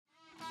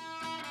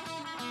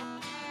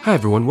Hi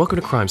everyone, welcome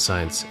to Crime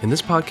Science. In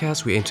this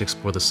podcast, we aim to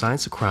explore the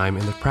science of crime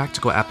and the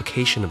practical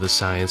application of the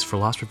science for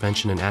loss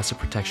prevention and asset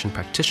protection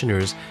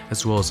practitioners,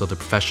 as well as other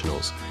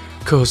professionals.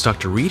 Co-host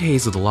Dr. Reed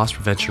Hayes of the Loss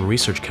Prevention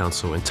Research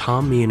Council and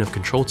Tom Meehan of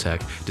Control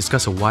Tech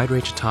discuss a wide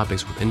range of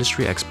topics with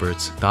industry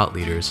experts, thought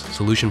leaders,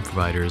 solution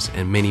providers,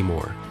 and many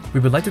more. We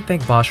would like to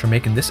thank Bosch for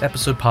making this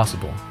episode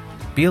possible.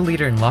 Be a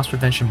leader in loss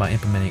prevention by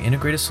implementing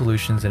integrated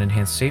solutions that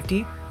enhance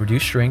safety,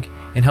 reduce shrink,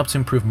 and help to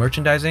improve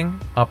merchandising,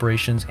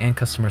 operations, and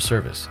customer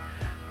service.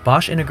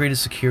 Bosch Integrated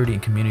Security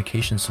and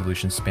Communication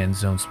Solutions span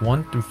zones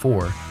 1 through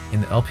 4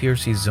 in the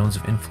LPRC's zones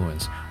of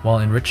influence, while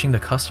enriching the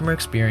customer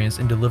experience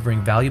and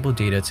delivering valuable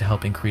data to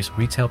help increase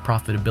retail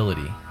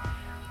profitability.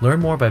 Learn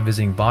more by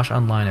visiting Bosch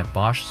online at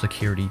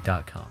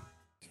boschsecurity.com.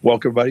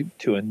 Welcome, everybody,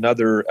 to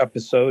another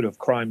episode of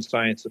Crime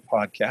Science, the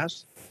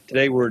podcast.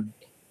 Today, we're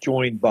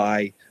joined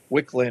by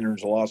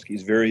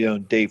Wiklander-Zulawski's very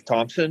own Dave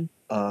Thompson.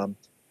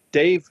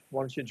 Dave,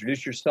 why don't you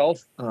introduce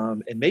yourself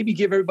and maybe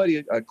give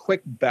everybody a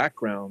quick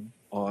background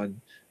on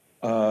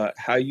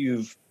how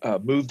you've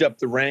moved up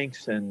the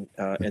ranks and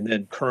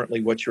then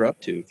currently what you're up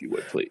to, if you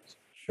would, please.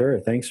 Sure.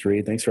 Thanks,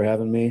 Reed. Thanks for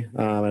having me.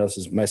 This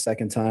is my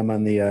second time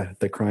on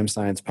the Crime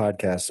Science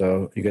podcast.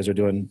 So you guys are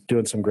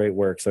doing some great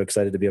work. So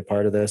excited to be a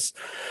part of this.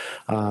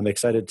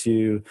 Excited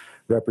to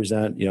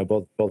represent,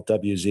 both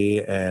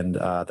WZ and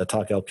the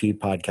Talk LP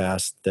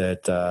podcast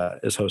that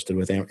is hosted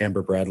with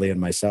Amber Bradley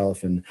and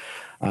myself. And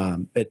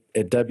at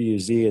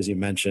WZ, as you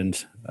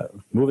mentioned,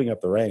 moving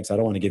up the ranks, I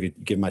don't want to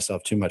give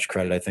myself too much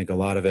credit. I think a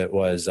lot of it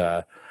was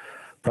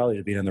probably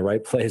to being in the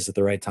right place at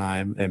the right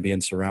time and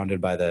being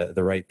surrounded by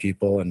the right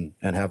people and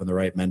having the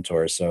right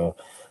mentors. So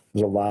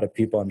there's a lot of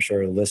people, I'm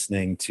sure,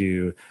 listening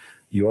to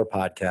your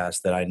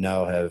podcast that I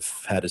know have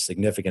had a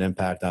significant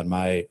impact on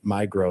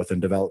my growth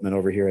and development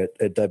over here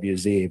at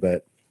WZ.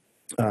 But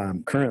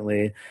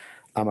currently,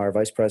 I'm our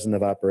vice president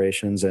of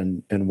operations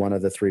and one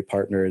of the three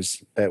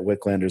partners at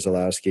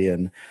Wiklander-Zulawski.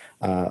 And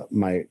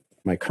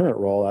my current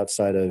role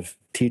outside of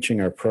teaching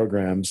our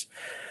programs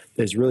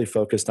is really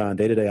focused on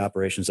day-to-day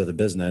operations of the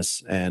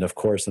business. And of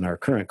course, in our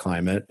current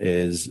climate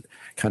is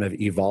kind of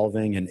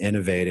evolving and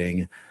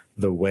innovating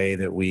the way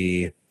that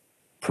we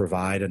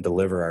provide and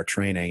deliver our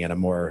training in a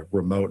more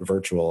remote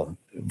virtual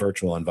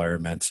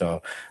environment.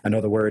 So I know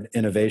the word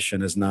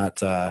innovation is not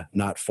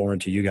foreign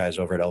to you guys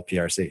over at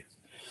LPRC.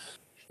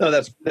 No,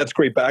 that's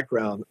great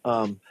background.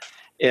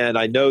 And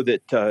I know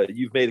that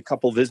you've made a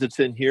couple visits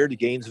in here to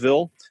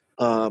Gainesville.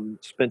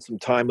 Spent some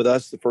time with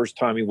us. The first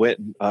time we went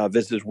and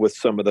visited with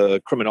some of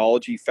the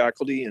criminology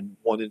faculty, and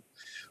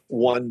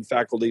one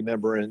faculty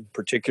member in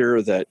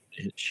particular that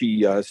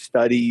she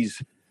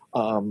studies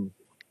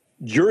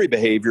jury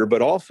behavior, but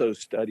also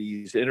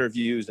studies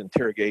interviews,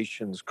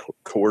 interrogations,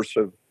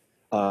 coercive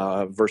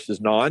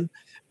versus non.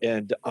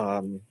 And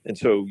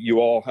so you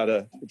all had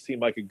it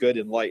seemed like a good,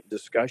 enlightened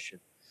discussion.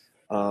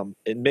 And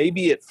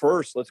maybe at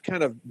first, let's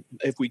kind of,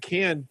 if we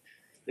can,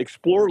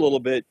 explore a little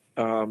bit,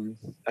 and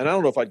I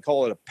don't know if I'd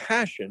call it a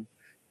passion,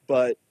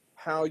 but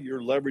how you're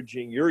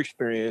leveraging your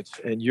experience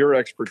and your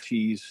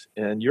expertise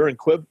and your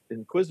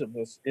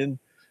inquisitiveness in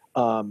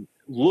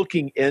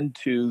looking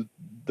into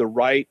the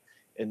right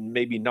and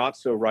maybe not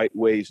so right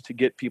ways to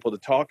get people to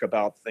talk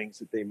about things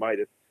that they might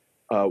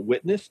have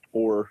witnessed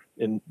or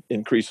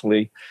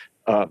increasingly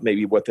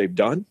maybe what they've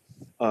done.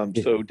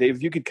 So Dave,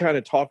 if you could kind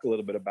of talk a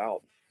little bit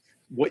about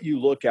what you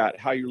look at,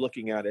 how you're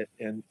looking at it,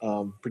 and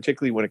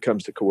particularly when it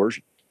comes to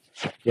coercion.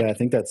 Yeah, I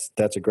think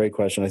that's a great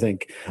question. I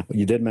think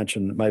you did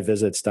mention my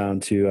visits down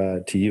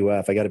to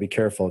UF. I got to be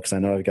careful because I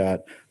know I've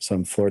got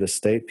some Florida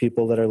State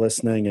people that are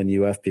listening and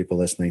UF people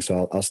listening.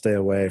 So I'll stay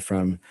away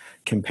from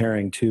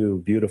comparing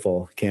two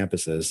beautiful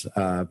campuses.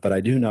 But I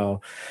do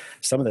know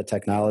some of the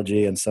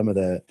technology and some of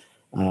the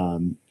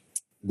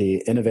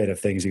innovative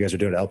things you guys are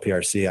doing at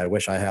LPRC, I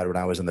wish I had when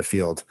I was in the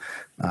field,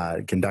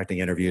 conducting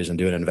interviews and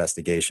doing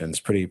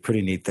investigations.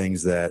 Pretty neat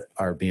things that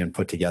are being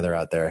put together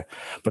out there.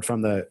 But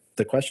from the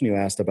question you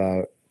asked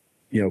about,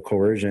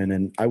 coercion,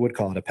 and I would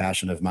call it a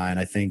passion of mine.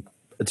 I think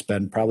it's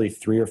been probably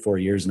 3 or 4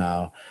 years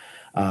now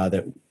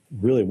that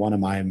really one of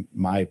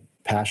my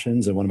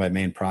passions and one of my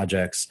main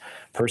projects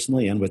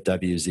personally and with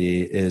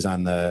WZ is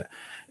in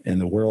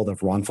the world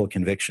of wrongful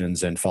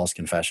convictions and false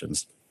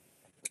confessions.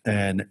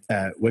 And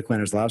at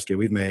Wiklander-Zulawski,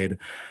 we've made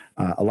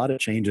a lot of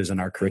changes in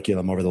our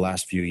curriculum over the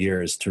last few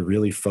years to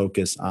really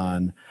focus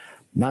on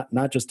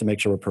not just to make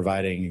sure we're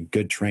providing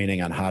good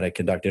training on how to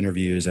conduct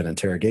interviews and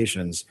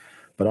interrogations,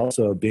 but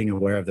also being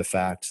aware of the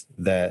fact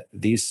that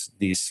these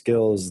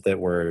skills that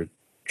we're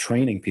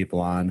training people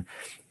on,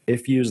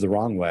 if used the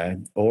wrong way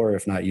or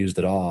if not used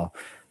at all,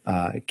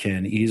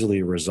 can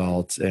easily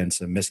result in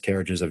some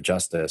miscarriages of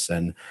justice.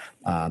 And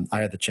I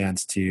had the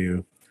chance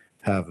to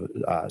have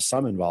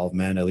some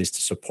involvement, at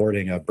least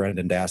supporting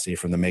Brendan Dassey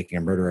from the Making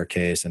a Murderer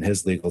case and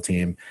his legal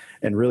team.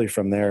 And really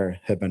from there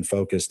have been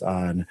focused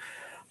on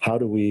how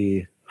do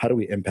we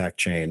impact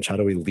change? How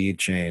do we lead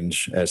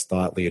change as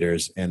thought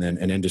leaders in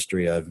an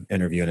industry of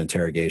interview and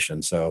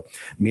interrogation? So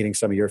meeting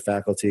some of your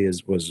faculty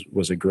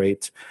was a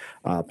great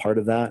part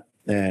of that.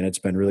 And it's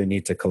been really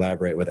neat to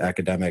collaborate with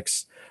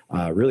academics,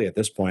 really at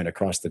this point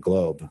across the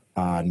globe,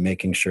 on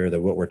making sure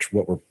that what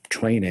we're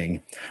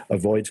training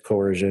avoids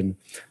coercion,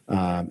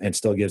 and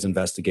still gives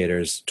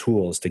investigators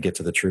tools to get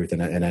to the truth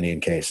in any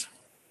case.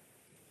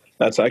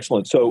 That's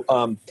excellent. So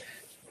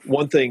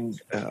one thing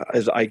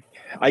as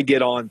I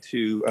get on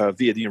to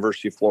via the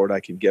University of Florida, I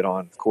can get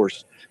on, of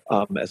course,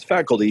 as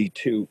faculty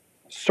to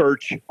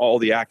search all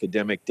the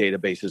academic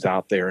databases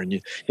out there,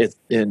 and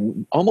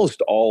in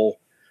almost all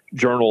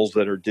journals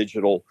that are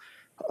digital,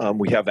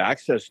 we have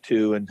access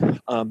to, and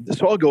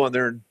so I'll go on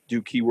there and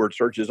do keyword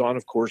searches on,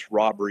 of course,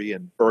 robbery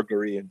and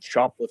burglary and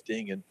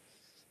shoplifting and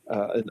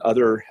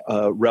other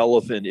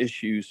relevant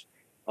issues.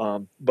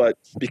 But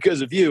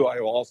because of you, I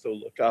will also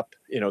look up,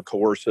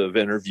 coercive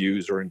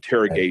interviews or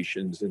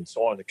interrogations and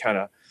so on to kind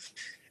of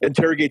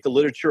interrogate the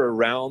literature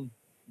around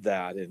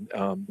that and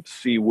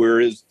see where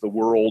is the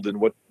world and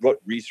what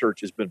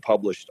research has been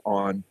published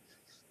on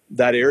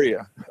that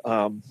area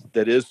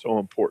that is so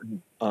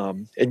important.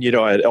 And,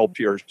 at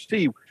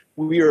LPRC,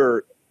 we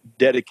are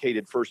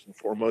dedicated first and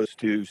foremost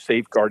to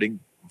safeguarding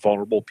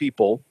vulnerable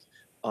people.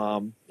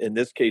 In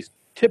this case,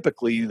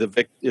 typically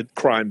the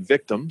crime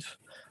victims,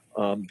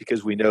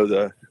 because we know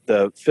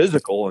the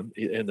physical and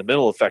the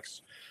mental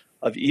effects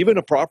of even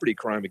a property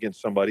crime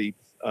against somebody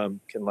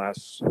can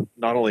last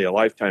not only a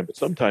lifetime, but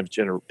sometimes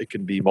it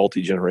can be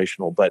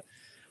multi-generational. But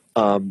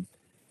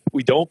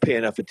we don't pay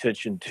enough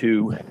attention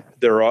to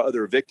there are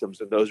other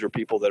victims, and those are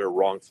people that are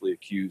wrongfully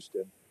accused.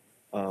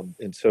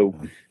 And so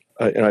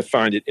I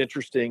find it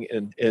interesting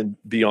and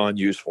beyond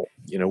useful,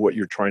 what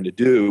you're trying to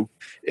do.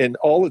 And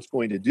all it's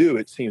going to do,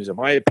 it seems, in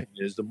my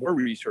opinion, is the more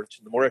research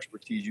and the more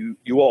expertise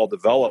you all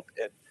develop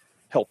and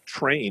help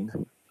train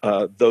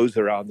those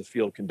that are out in the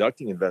field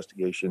conducting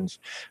investigations,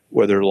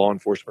 whether law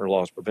enforcement or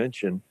loss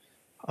prevention,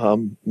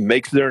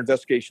 makes their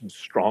investigations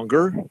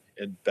stronger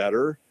and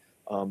better,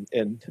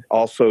 and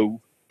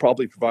also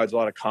probably provides a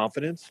lot of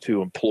confidence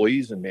to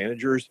employees and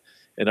managers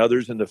and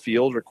others in the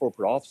field or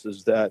corporate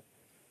offices that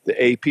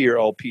the AP or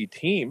LP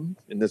team,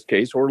 in this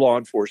case, or law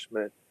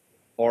enforcement,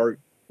 are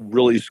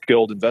really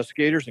skilled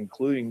investigators,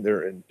 including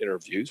their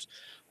interviews,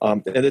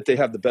 and that they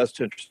have the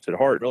best interest at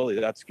heart. Really,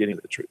 that's getting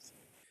to the truth.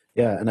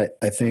 Yeah, and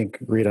I think,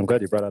 Reed, I'm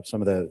glad you brought up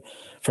some of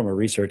from a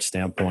research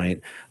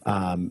standpoint.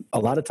 A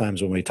lot of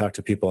times when we talk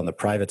to people in the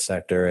private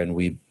sector and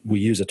we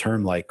use a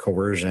term like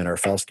coercion or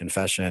false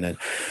confession, and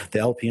the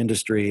LP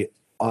industry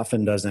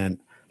often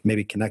doesn't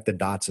maybe connect the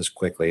dots as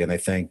quickly. And they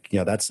think,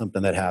 that's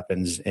something that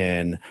happens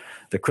in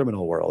the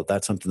criminal world.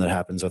 That's something that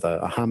happens with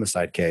a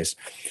homicide case.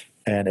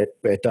 And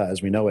it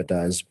does. We know it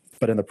does.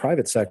 But in the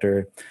private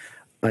sector,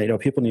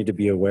 people need to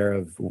be aware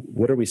of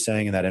what are we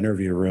saying in that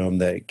interview room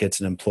that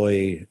gets an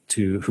employee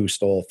who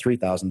stole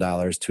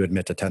 $3,000 to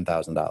admit to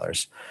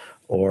 $10,000,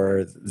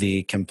 or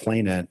the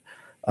complainant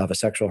of a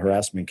sexual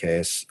harassment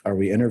case. Are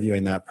we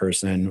interviewing that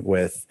person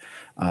with,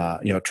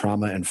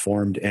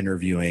 trauma-informed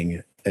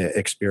interviewing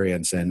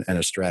experience and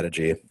a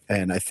strategy?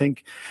 And I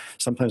think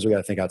sometimes we got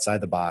to think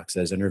outside the box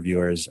as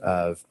interviewers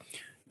of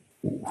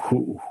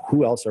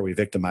who else are we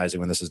victimizing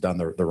when this is done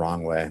the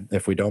wrong way?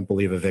 If we don't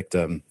believe a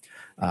victim,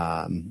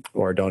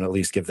 or don't at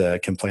least give the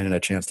complainant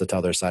a chance to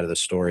tell their side of the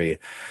story,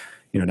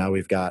 now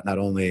we've got not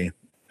only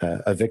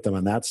a victim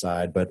on that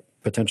side, but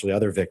potentially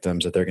other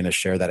victims that they're going to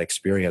share that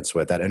experience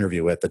with, that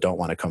interview with, that don't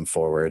want to come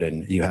forward.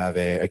 And you have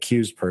a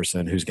accused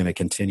person who's going to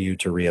continue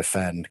to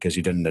reoffend because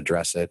you didn't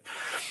address it.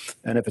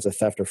 And if it's a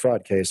theft or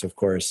fraud case, of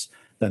course,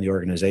 then the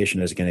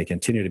organization is going to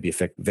continue to be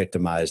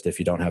victimized if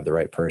you don't have the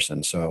right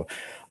person. So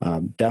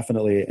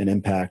definitely an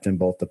impact in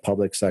both the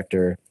public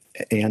sector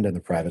and in the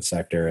private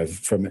sector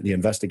from the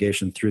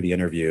investigation through the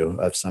interview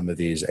of some of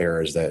these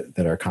errors that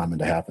are common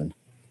to happen.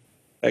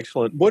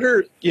 Excellent. What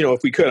are,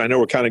 if we could, I know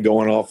we're kind of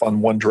going off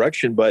on one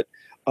direction, but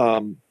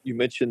you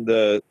mentioned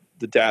the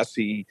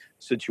Dassey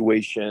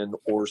situation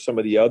or some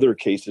of the other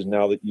cases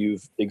now that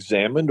you've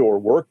examined or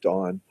worked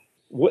on.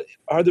 What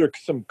are there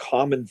some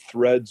common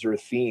threads or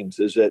themes?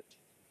 Is it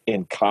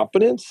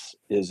incompetence?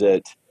 Is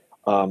it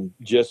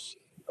just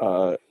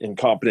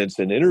incompetence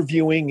in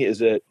interviewing?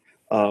 Is it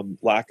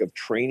lack of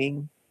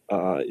training?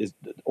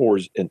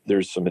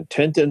 There's some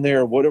intent in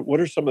there? What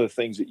are some of the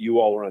things that you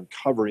all are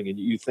uncovering and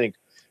you think,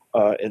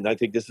 and I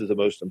think this is the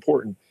most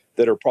important,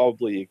 that are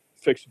probably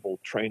fixable,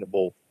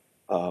 trainable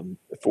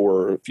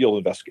for field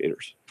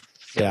investigators?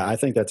 Yeah, I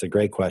think that's a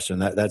great question.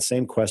 That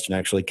same question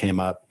actually came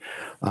up.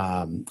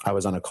 I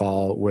was on a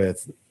call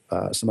with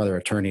some other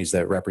attorneys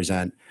that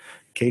represent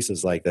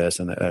cases like this,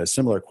 and a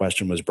similar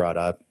question was brought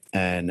up.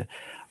 And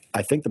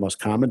I think the most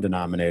common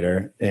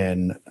denominator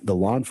in the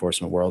law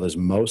enforcement world is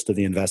most of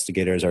the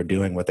investigators are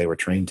doing what they were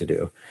trained to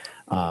do.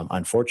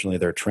 Unfortunately,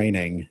 their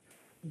training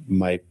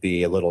might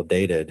be a little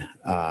dated.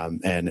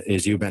 And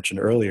as you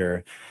mentioned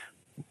earlier,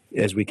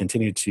 as we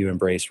continue to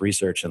embrace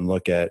research and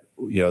look at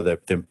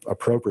the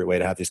appropriate way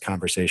to have these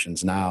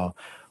conversations now,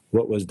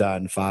 what was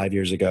done 5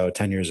 years ago,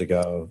 10 years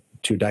ago,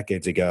 2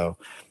 decades ago,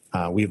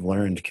 we've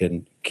learned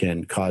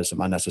can cause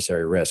some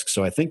unnecessary risks.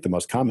 So I think the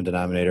most common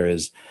denominator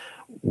is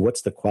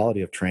what's the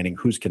quality of training?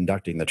 Who's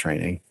conducting the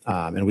training?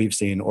 And we've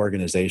seen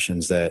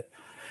organizations that,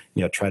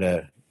 try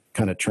to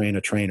kind of train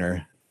a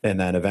trainer, and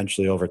then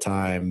eventually over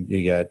time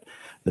you get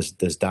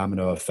this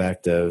domino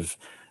effect of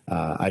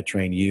I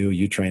train you,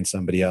 you train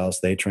somebody else,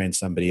 they train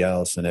somebody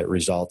else, and it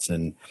results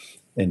in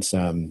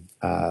some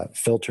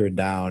filtered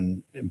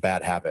down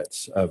bad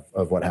habits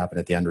of what happened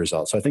at the end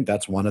result. So I think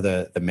that's one of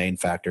the main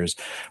factors.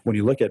 When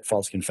you look at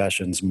false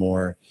confessions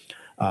more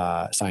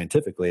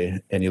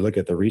scientifically, and you look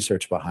at the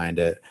research behind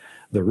it,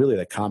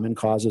 the common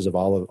causes of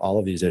all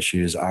of these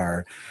issues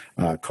are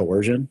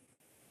coercion,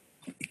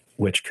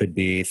 which could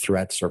be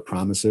threats or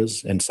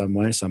promises in some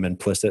way, some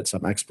implicit,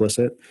 some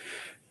explicit.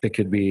 It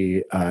could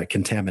be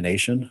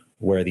contamination,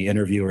 where the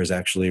interviewer is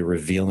actually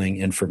revealing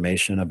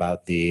information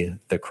about the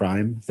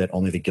crime that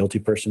only the guilty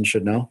person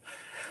should know.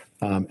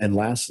 And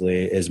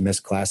lastly is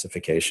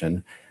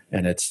misclassification.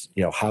 And it's,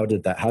 how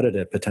did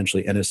a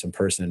potentially innocent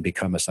person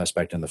become a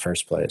suspect in the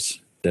first place?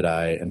 Did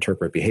I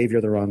interpret behavior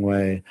the wrong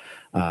way?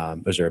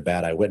 Was there a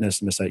bad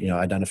eyewitness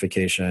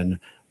identification,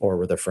 or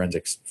were the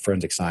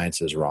forensic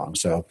sciences wrong?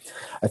 So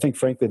I think,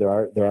 frankly, there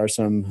are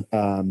some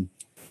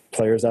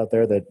players out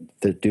there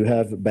that do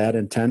have bad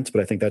intent, but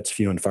I think that's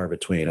few and far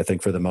between. I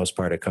think for the most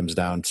part, it comes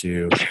down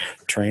to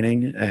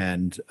training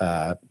and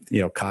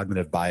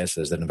cognitive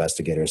biases that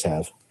investigators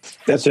have.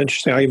 That's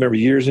interesting. I remember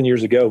years and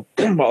years ago,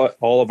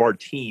 all of our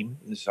team,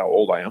 this is how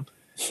old I am,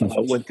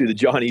 went through the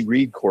Johnny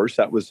Reed course.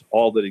 That was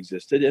all that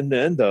existed. And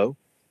then, though,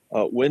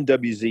 when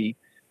WZ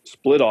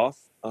split off,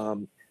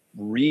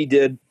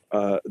 redid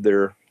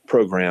their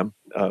program,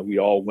 we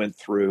all went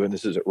through, and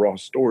this is at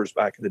Ross Stores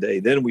back in the day,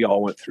 then we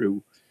all went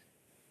through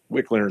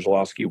Wick Leonard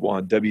Zalowski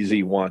 1,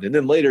 WZ 1. And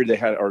then later they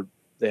had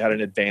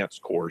an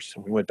advanced course,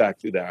 and we went back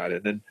through that,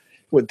 and then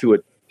went through a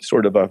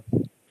sort of a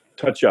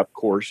touch-up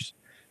course.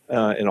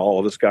 And all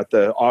of us got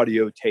the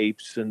audio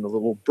tapes and the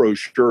little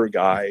brochure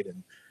guide.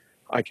 And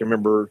I can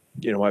remember,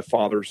 my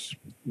father's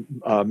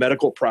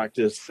medical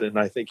practice, and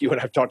I think you and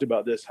I've talked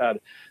about this,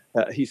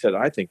 he said,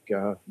 I think,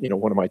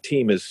 one of my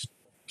team is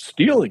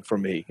stealing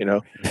from me,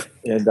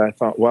 And I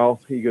thought, well,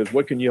 he goes,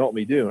 what can you help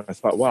me do? And I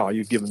thought, wow,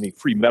 you've given me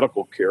free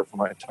medical care for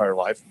my entire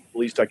life. The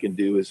least I can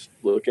do is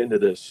look into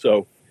this.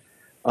 So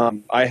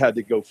I had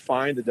to go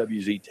find the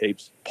WZ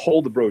tapes,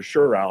 pull the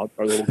brochure out,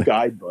 our little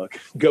guidebook,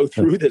 go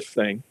through this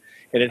thing.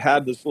 And it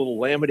had this little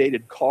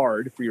laminated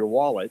card for your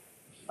wallet.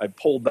 I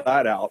pulled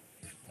that out,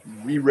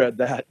 reread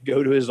that,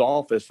 go to his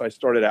office. I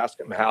started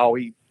asking him how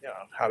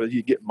did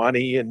you get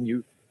money? And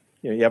you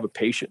have a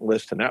patient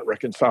list, and that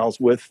reconciles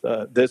with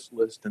this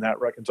list, and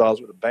that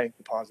reconciles with a bank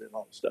deposit and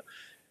all this stuff.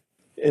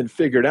 And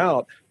figured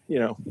out,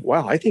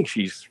 wow, I think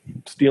she's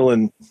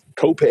stealing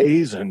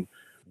copays and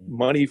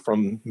money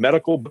from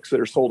medical books that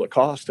are sold at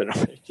cost and,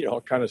 all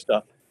kind of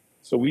stuff.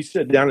 So we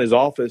sit down in his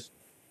office.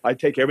 I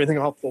take everything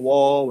off the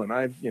wall, and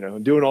I'm,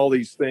 doing all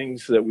these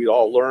things that we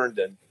all learned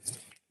and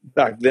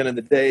back then in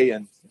the day,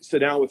 and sit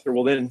down with her.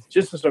 Well, then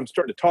just as I'm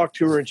starting to talk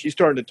to her and she's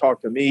starting to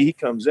talk to me, he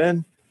comes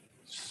in,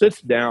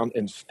 sits down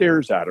and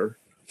stares at her,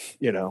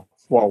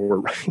 while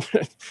we're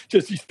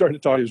he's starting to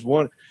talk. It was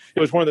one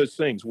of those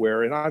things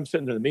where, and I'm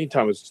sitting in the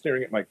meantime, I was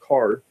staring at my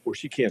card where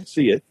she can't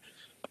see it,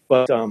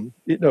 but,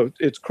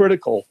 it's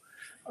critical,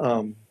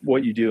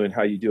 what you do and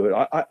how you do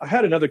it. I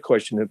had another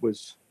question that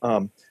was,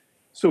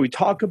 so we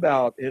talk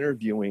about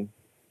interviewing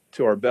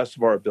to our best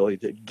of our ability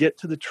to get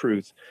to the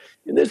truth.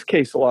 In this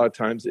case, a lot of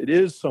times it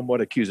is somewhat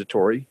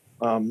accusatory.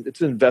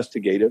 It's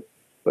investigative,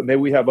 but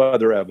maybe we have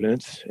other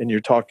evidence and you're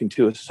talking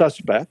to a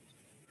suspect.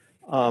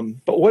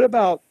 But what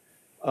about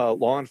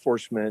law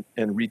enforcement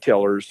and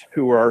retailers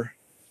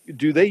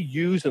do they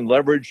use and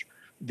leverage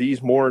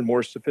these more and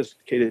more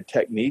sophisticated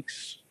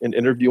techniques in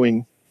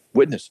interviewing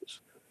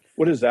witnesses?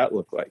 What does that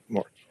look like,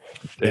 Mark?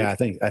 Yeah, I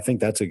think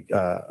that's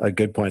a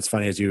good point. It's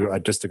funny, as you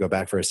just to go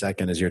back for a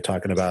second, as you're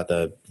talking about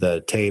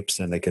the tapes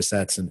and the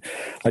cassettes, and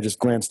I just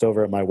glanced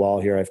over at my wall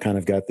here. I've kind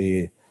of got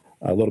a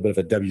little bit of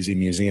a WZ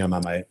museum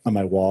on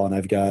my wall, and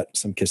I've got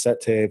some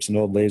cassette tapes, an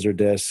old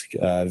Laserdisc,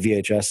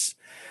 VHS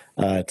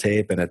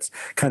tape, and it's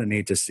kind of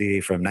neat to see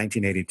from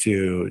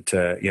 1982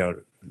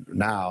 to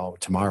now,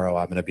 tomorrow,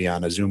 I'm going to be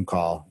on a Zoom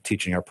call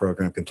teaching our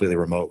program completely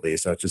remotely.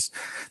 So it's just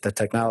the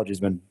technology has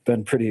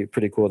been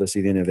pretty cool to see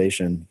the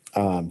innovation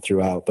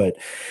throughout. But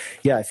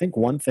yeah, I think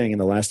one thing in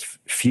the last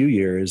few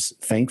years,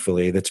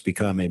 thankfully, that's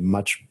become a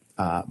much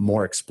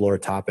more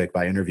explored topic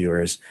by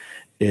interviewers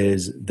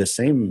is the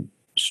same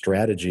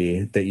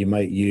strategy that you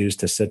might use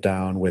to sit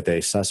down with a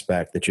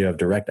suspect that you have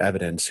direct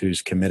evidence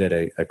who's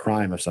committed a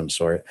crime of some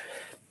sort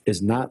is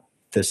not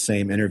the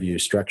same interview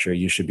structure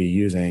you should be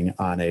using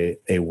on a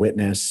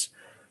witness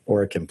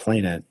or a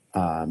complainant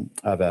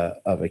of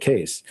a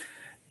case.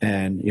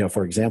 And,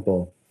 for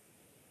example,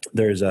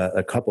 there's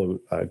a couple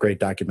great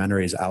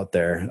documentaries out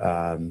there,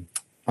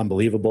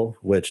 Unbelievable,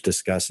 which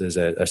discusses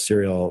a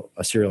serial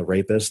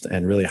rapist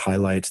and really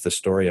highlights the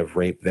story of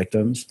rape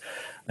victims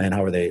and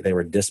how they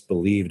were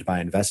disbelieved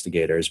by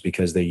investigators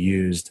because they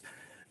used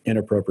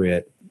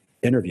inappropriate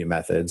interview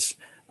methods,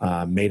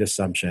 made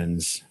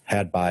assumptions,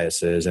 had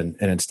biases, and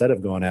instead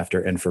of going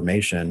after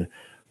information,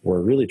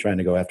 we're really trying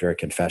to go after a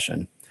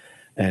confession.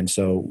 And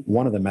so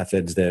one of the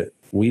methods that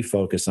we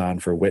focus on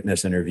for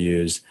witness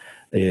interviews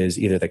is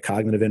either the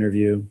cognitive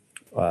interview,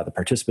 the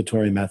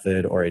participatory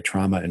method, or a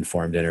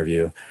trauma-informed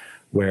interview,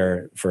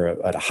 where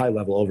at a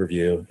high-level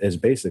overview is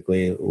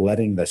basically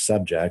letting the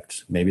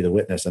subject, maybe the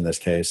witness in this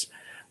case,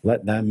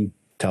 let them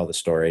tell the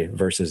story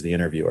versus the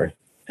interviewer.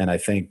 And I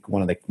think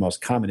one of the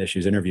most common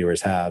issues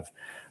interviewers have,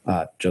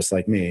 just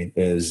like me,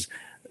 is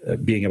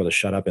being able to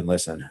shut up and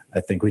listen.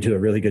 I think we do a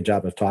really good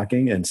job of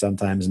talking and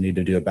sometimes need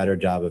to do a better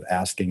job of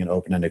asking an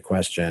open-ended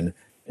question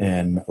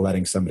and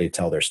letting somebody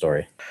tell their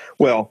story.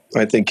 Well,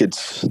 I think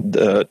it's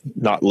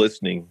not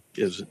listening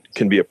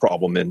can be a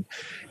problem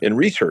in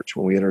research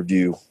when we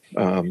interview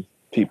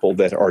people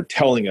that are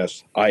telling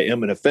us, I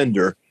am an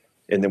offender,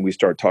 and then we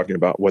start talking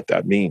about what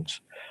that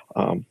means.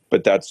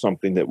 But that's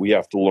something that we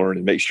have to learn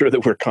and make sure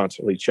that we're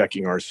constantly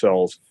checking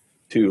ourselves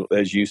to,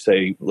 as you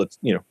say, let's,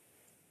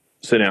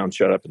 sit down,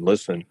 shut up, and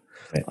listen.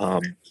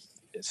 Right.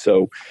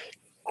 So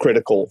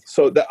critical.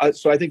 So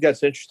I think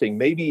that's interesting.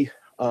 Maybe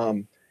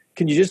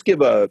can you just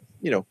give a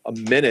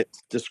minute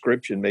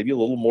description, maybe a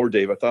little more,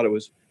 Dave? I thought it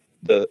was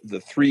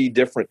the three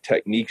different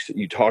techniques that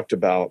you talked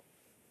about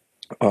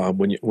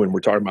when we're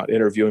talking about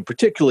interviewing,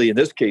 particularly in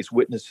this case,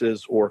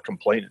 witnesses or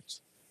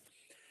complainants.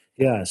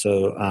 Yeah,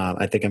 so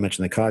I think I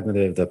mentioned the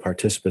cognitive, the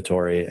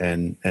participatory,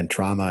 and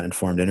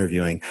trauma-informed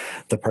interviewing.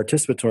 The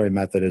participatory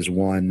method is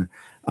one.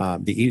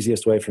 The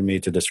easiest way for me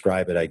to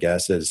describe it, I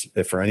guess, is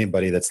if for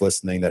anybody that's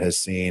listening that has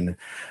seen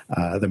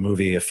the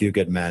movie A Few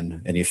Good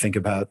Men, and you think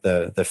about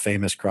the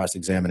famous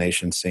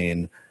cross-examination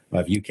scene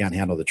of "You can't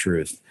handle the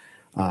truth,"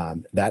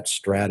 that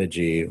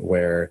strategy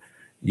where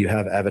you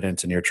have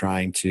evidence and you're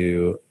trying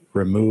to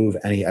remove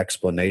any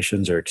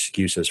explanations or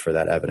excuses for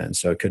that evidence.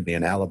 So it could be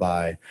an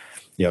alibi.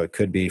 It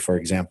could be, for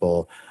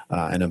example,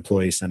 an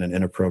employee sent an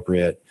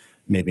inappropriate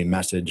maybe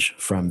message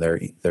from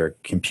their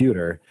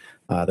computer,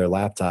 their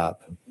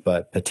laptop,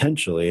 but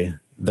potentially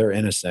they're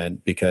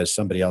innocent because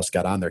somebody else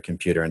got on their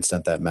computer and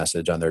sent that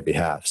message on their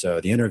behalf. So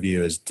the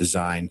interview is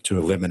designed to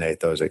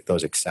eliminate those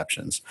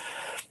exceptions.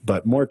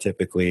 But more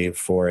typically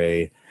for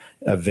a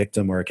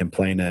victim or a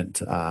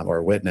complainant or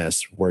a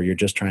witness where you're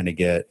just trying to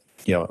get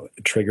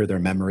trigger their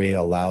memory,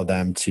 allow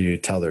them to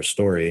tell their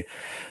story.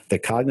 The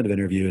cognitive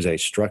interview is a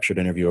structured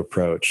interview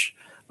approach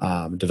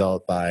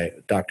developed by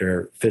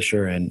Dr.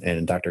 Fisher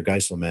and Dr.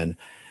 Geiselman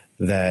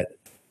that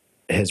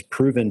has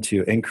proven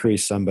to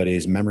increase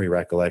somebody's memory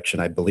recollection.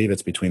 I believe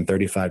it's between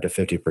 35 to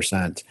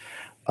 50%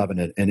 of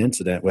an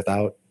incident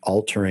without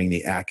altering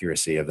the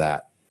accuracy of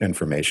that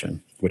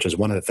information, which is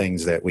one of the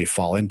things that we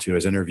fall into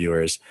as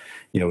interviewers.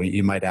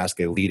 You might ask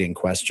a leading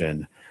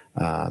question.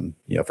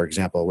 For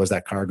example, was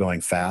that car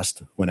going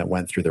fast when it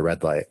went through the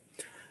red light?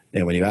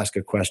 And when you ask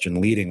a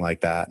question leading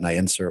like that, and I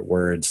insert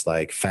words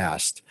like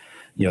fast,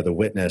 the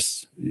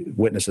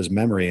witness's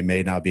memory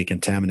may now be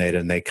contaminated,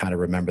 and they kind of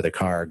remember the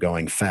car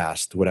going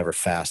fast, whatever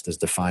fast is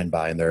defined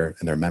by in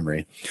their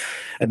memory.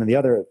 And then the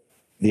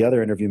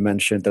other interview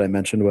that I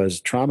mentioned was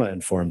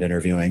trauma-informed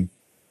interviewing,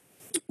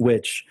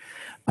 which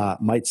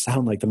might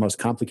sound like the most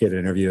complicated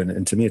interview,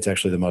 and to me, it's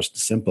actually the most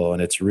simple.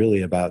 And it's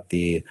really about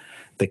the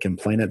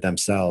complainant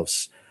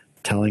themselves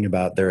telling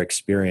about their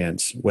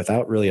experience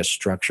without really a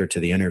structure to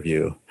the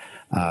interview.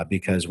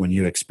 Because when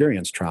you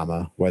experience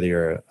trauma, whether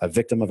you're a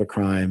victim of a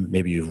crime,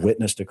 maybe you've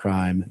witnessed a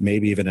crime,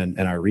 maybe even in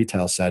our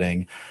retail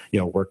setting,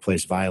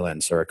 workplace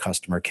violence, or a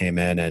customer came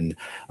in and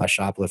a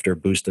shoplifter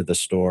boosted the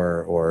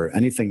store, or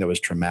anything that was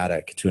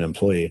traumatic to an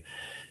employee,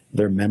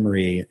 their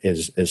memory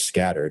is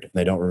scattered.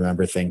 They don't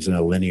remember things in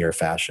a linear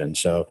fashion.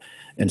 So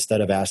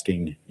instead of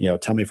asking,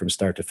 tell me from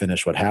start to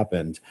finish what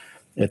happened,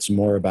 it's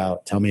more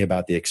about, tell me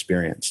about the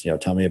experience,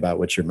 tell me about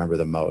what you remember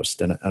the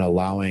most, and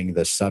allowing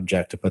the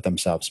subject to put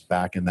themselves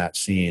back in that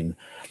scene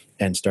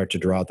and start to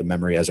draw out the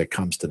memory as it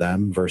comes to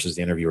them versus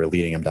the interviewer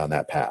leading them down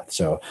that path.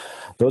 So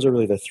those are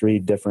really the three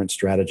different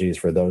strategies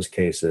for those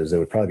cases. It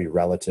would probably be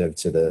relative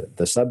to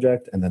the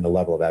subject and then the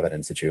level of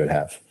evidence that you would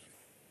have.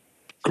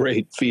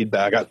 Great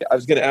feedback. I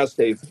was going to ask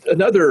Dave,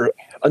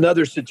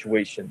 another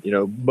situation,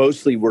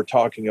 mostly we're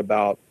talking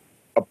about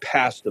a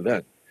past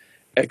event.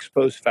 Ex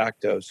post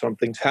facto,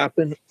 something's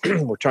happened.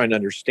 We're trying to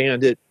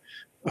understand it.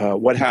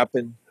 What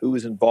happened? Who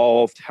was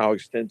involved? How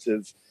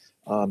extensive?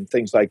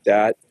 Things like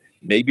that.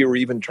 Maybe we're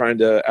even trying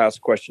to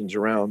ask questions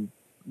around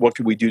what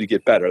could we do to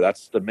get better.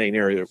 That's the main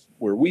area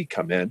where we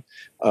come in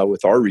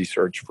with our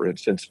research, for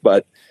instance.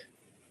 But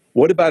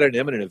what about an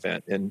imminent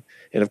event? And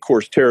of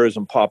course,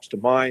 terrorism pops to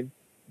mind.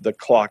 The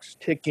clock's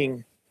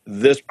ticking.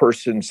 This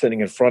person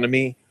sitting in front of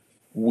me,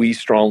 we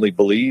strongly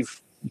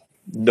believe,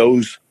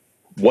 knows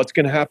what's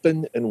going to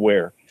happen and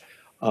where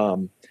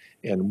and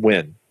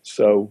when.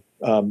 So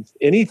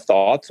any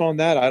thoughts on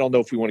that? I don't know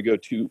if we want to go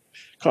too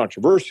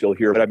controversial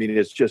here, but I mean,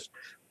 it's just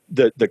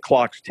the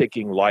clock's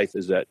ticking, life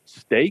is at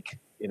stake,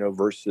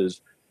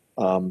 versus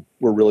we're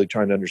really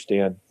trying to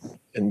understand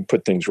and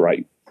put things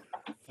right.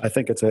 I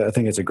think it's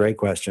a great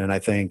question. And I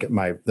think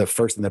the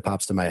first thing that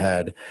pops to my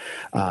head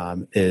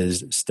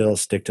is still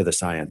stick to the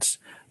science.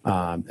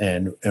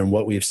 And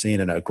what we've seen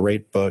in a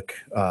great book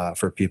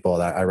for people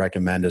that I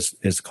recommend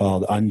is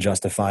called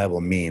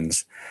Unjustifiable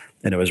Means.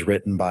 And it was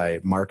written by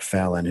Mark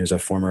Fallon, who's a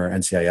former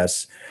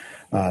NCIS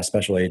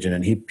special agent.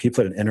 And he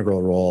played an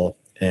integral role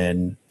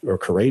or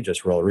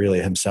courageous role, really,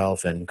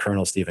 himself and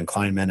Colonel Stephen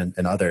Kleinman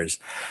and others,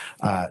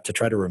 to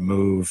try to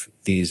remove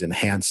these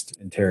enhanced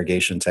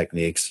interrogation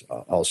techniques,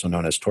 also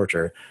known as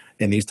torture,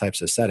 in these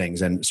types of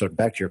settings. And so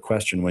back to your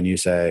question, when you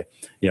say,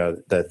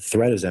 the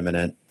threat is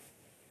imminent,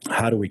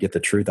 how do we get the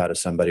truth out of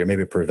somebody or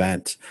maybe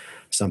prevent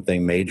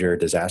something major,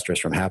 disastrous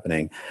from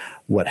happening?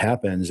 What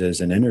happens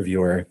is an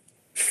interviewer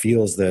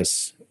feels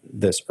this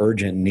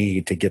urgent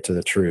need to get to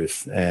the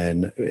truth,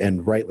 and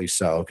rightly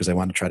so, because they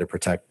want to try to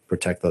protect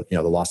the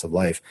the loss of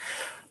life.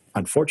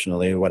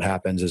 Unfortunately, what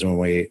happens is when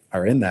we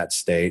are in that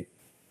state,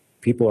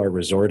 people are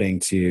resorting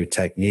to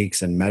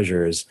techniques and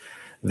measures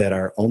that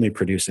are only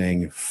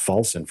producing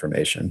false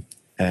information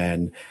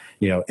and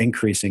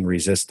increasing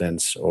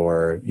resistance.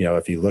 Or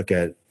if you look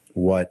at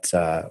what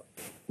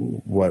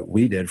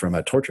we did from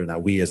a torture, now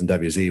we as in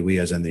WZ, we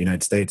as in the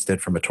United States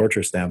did from a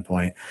torture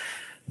standpoint,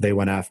 they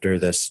went after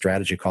this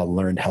strategy called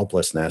learned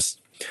helplessness,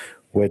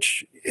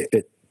 which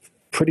it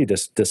pretty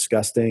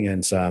disgusting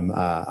and some,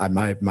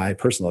 my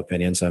personal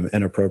opinion, some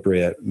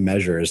inappropriate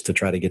measures to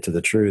try to get to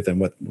the truth. And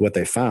what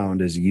they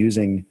found is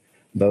using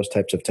those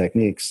types of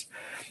techniques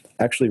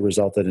actually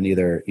resulted in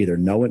either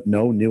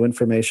no new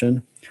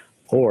information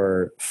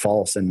or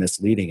false and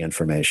misleading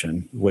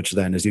information, which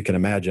then, as you can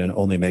imagine,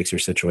 only makes your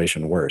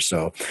situation worse.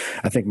 So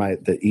I think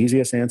the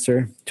easiest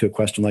answer to a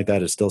question like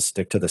that is still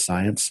stick to the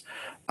science,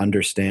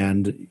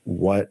 understand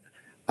what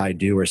I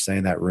do or say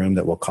in that room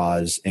that will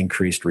cause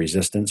increased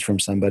resistance from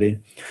somebody.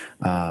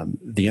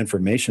 The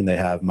information they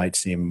have might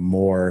seem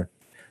more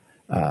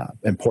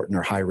important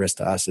or high risk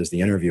to us as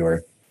the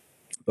interviewer,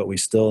 but we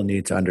still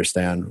need to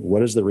understand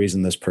what is the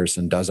reason this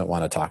person doesn't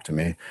want to talk to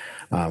me.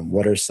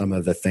 What are some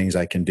of the things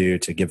I can do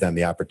to give them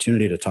the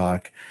opportunity to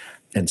talk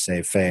and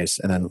save face?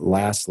 And then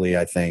lastly,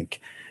 I think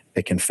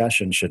a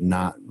confession should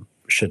not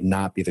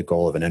be the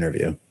goal of an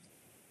interview.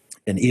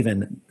 And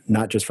even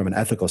not just from an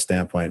ethical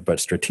standpoint, but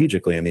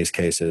strategically in these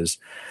cases,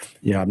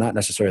 I'm not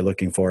necessarily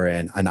looking for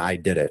an I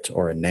did it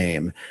or a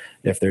name.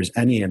 If there's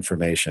any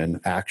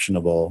information,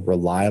 actionable,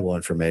 reliable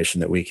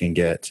information that we can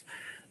get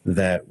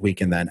that we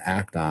can then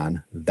act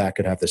on, that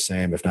could have the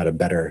same, if not a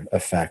better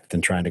effect than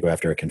trying to go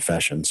after a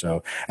confession.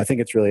 So I think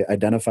it's really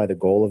identify the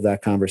goal of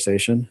that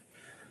conversation.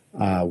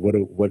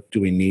 What do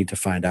we need to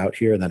find out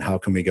here? And then how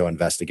can we go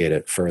investigate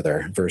it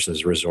further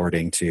versus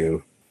resorting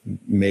to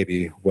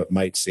maybe what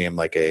might seem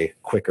like a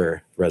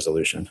quicker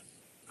resolution.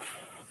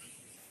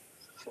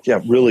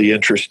 Yeah, really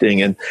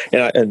interesting. And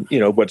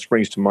what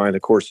springs to mind,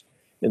 of course,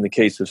 in the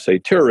case of, say,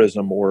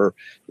 terrorism or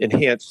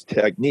enhanced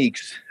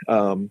techniques,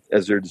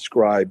 as they're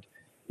described,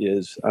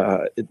 is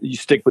you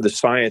stick with the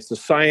science. The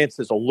science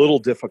is a little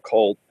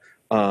difficult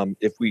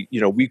if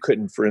we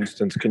couldn't, for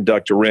instance,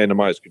 conduct a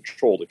randomized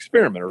controlled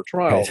experiment or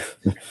trial.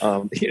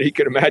 Right. You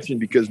can imagine,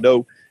 because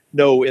no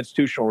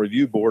institutional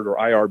review board or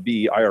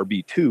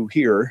IRB2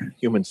 here,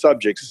 human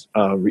subjects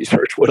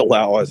research, would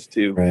allow us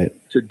to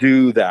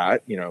do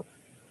that.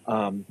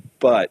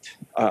 But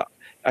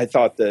I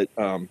thought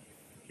that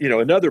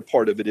another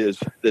part of it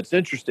that's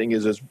interesting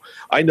is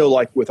I know,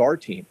 like with our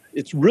team,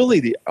 it's really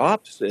the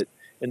opposite,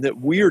 in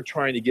that we are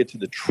trying to get to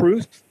the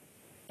truth,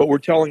 but we're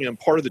telling them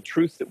part of the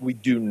truth that we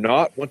do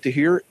not want to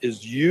hear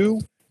is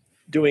you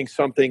doing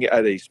something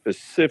at a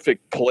specific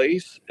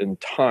place and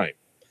time.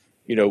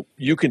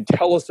 You can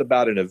tell us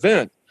about an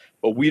event,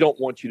 but we don't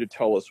want you to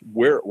tell us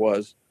where it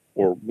was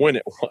or when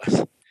it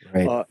was.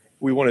 Right.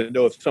 We want to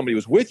know if somebody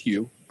was with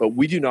you, but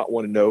we do not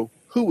want to know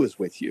who was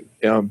with you,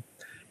 and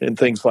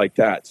things like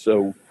that.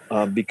 So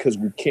because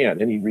we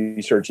can't, any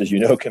research, as you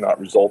know, cannot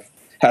result,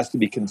 has to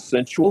be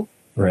consensual,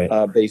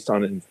 right? Based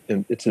on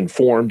it's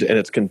informed and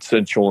it's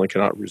consensual and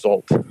cannot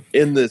result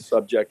in the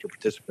subject or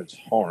participant's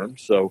harm.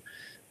 So,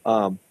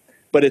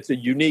 but it's a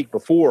unique.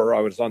 Before,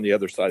 I was on the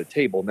other side of the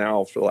table.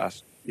 Now, for the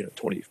last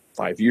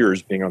 25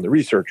 years being on the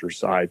researcher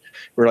side,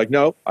 we're like,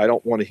 no, I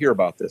don't want to hear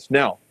about this.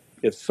 Now,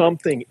 if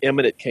something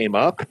imminent came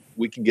up,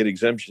 we can get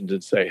exemptions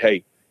and say,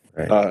 hey,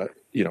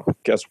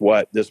 guess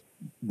what? This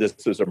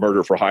is a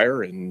murder for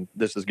hire, and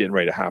this is getting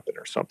ready to happen,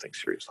 or something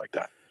serious like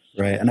that.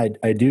 Right. And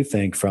I do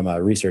think from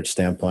a research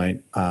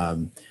standpoint,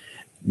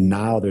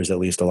 now there's at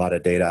least a lot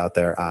of data out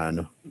there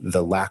on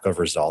the lack of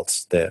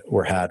results that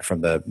were had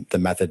from the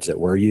methods that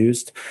were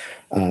used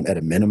at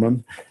a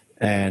minimum.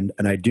 And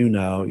I do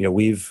know,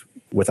 we've,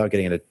 without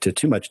getting into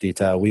too much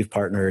detail, we've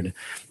partnered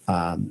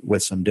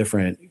with some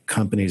different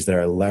companies that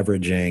are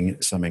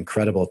leveraging some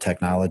incredible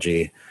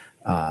technology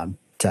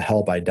to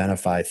help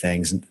identify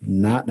things,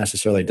 not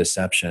necessarily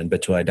deception,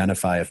 but to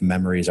identify if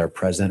memories are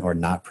present or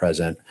not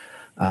present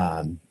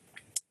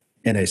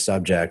in a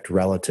subject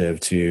relative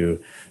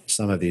to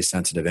some of these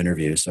sensitive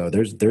interviews. So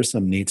there's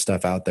some neat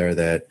stuff out there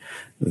that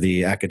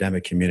the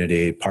academic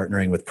community,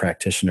 partnering with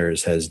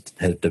practitioners, has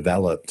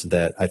developed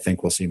that I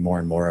think we'll see more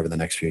and more over the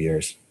next few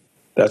years.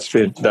 That's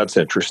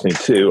interesting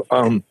too.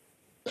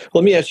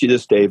 Let me ask you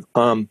this, Dave.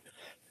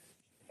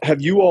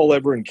 have you all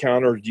ever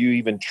encountered, do you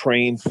even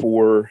train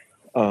for,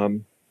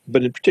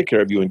 but in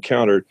particular, have you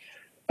encountered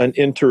an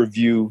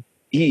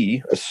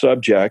interviewee, a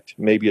subject,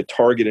 maybe a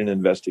target in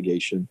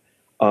investigation,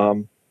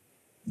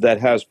 that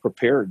has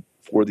prepared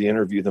for the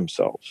interview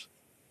themselves?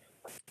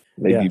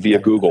 Maybe via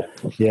Google.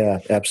 Yeah,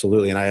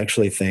 absolutely. And I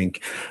actually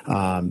think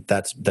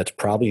that's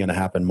probably going to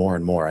happen more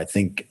and more. I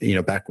think,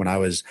 back when I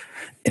was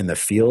in the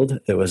field,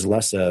 it was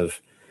less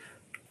of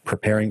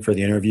preparing for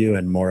the interview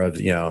and more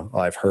of,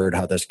 I've heard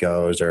how this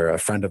goes, or a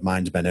friend of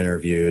mine's been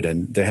interviewed,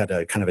 and they had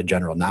a kind of a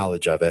general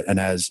knowledge of it. And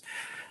as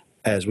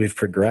we've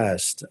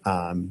progressed,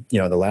 the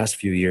last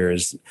few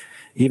years,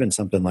 even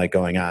something like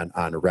going on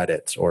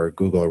Reddit or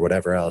Google or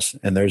whatever else,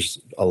 and there's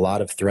a lot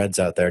of threads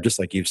out there, just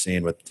like you've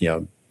seen with,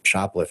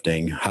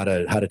 shoplifting, how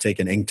to take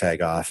an ink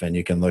tag off, and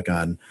you can look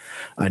on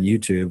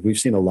YouTube. We've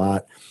seen a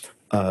lot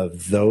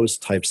of those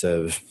types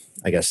of,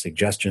 I guess,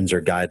 suggestions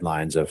or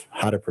guidelines of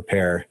how to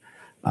prepare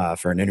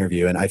for an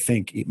interview. And I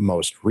think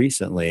most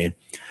recently,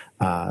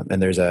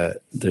 and there's a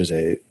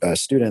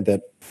student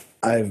that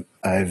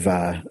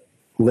I've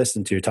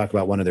listened to talk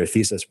about one of their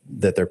thesis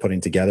that they're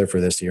putting together for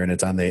this year, and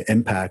it's on the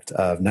impact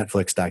of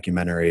Netflix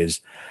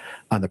documentaries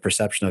on the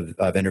perception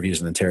of interviews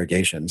and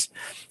interrogations.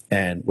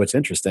 And what's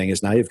interesting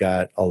is now you've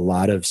got a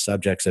lot of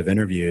subjects of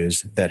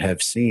interviews that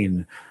have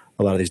seen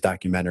a lot of these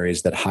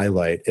documentaries that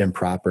highlight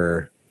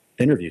improper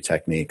interview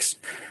techniques.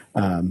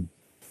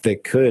 They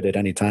could at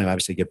any time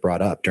obviously get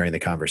brought up during the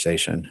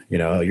conversation.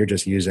 You're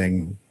just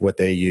using what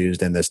they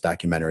used in this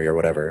documentary or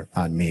whatever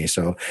on me.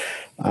 So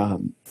I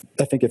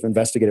think if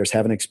investigators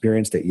haven't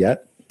experienced it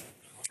yet,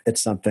 it's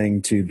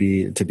something to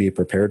be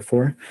prepared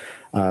for.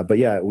 But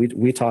yeah,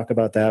 we talk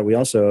about that. We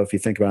also, if you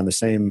think about it in the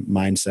same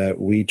mindset,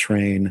 we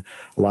train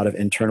a lot of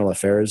internal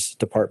affairs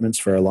departments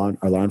for our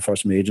law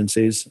enforcement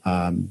agencies,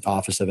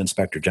 Office of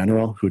Inspector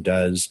General, who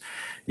does,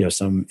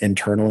 some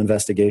internal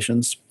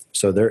investigations.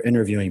 So they're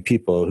interviewing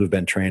people who've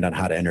been trained on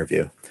how to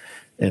interview.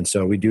 And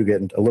so we do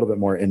get a little bit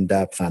more in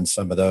depth on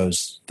some of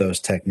those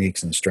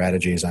techniques and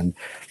strategies on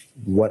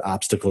what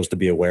obstacles to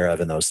be aware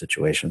of in those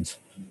situations.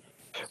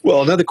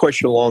 Well, another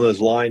question along those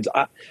lines,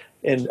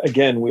 and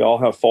again, we all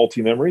have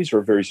faulty memories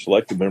or very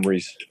selective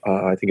memories.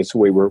 I think it's the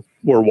way we're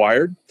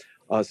wired,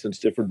 since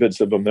different bits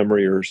of a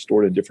memory are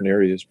stored in different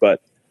areas.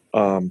 But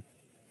I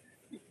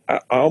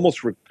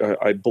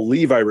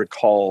believe I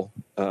recall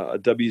a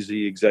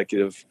WZ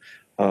executive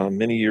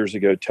many years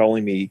ago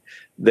telling me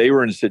they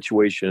were in a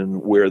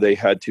situation where they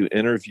had to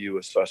interview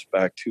a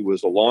suspect who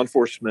was a law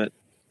enforcement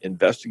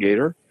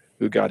investigator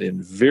who got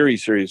in very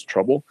serious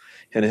trouble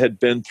and had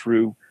been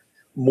through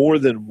more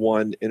than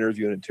one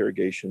interview and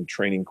interrogation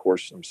training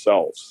course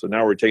themselves. So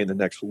now we're taking the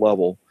next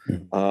level.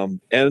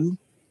 And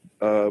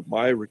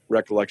my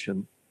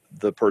recollection,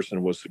 the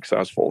person was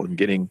successful in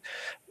getting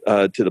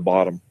to the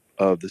bottom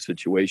of the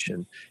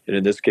situation. And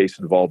in this case,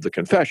 involved the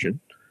confession.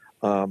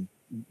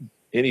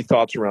 Any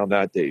thoughts around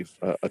that, Dave?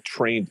 A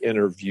trained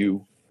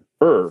interviewer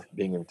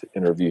being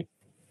interviewed?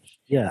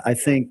 Yeah, I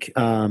think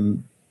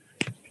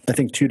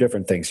two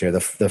different things here.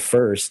 The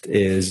first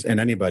is, and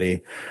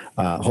anybody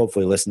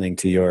hopefully listening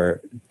to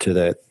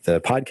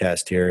the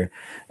podcast here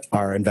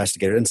are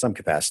investigators in some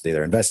capacity.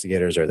 They're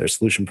investigators or they're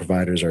solution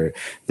providers, or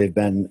they've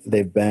been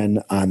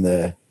on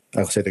the,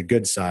 I'll say, the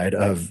good side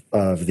of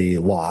the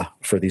law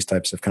for these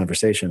types of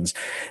conversations.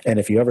 And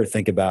if you ever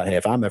think about, hey,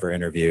 if I'm ever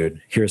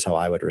interviewed, here's how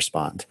I would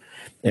respond.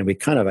 And we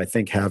kind of, I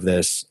think, have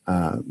this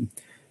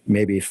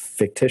maybe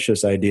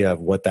fictitious idea of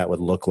what that would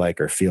look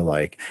like or feel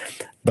like.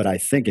 But I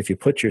think if you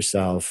put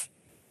yourself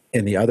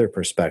in the other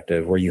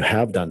perspective where you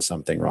have done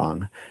something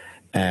wrong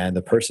and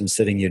the person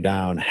sitting you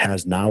down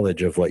has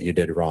knowledge of what you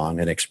did wrong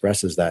and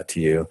expresses that to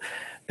you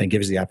and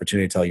gives the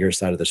opportunity to tell your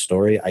side of the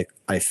story,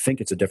 I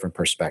think it's a different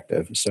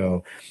perspective.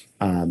 So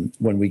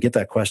when we get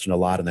that question a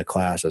lot in the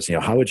classes,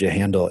 how would you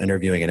handle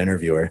interviewing an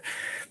interviewer?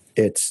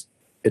 It's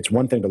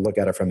one thing to look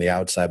at it from the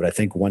outside, but I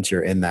think once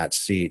you're in that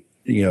seat,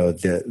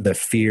 the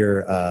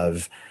fear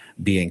of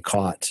being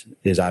caught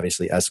is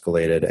obviously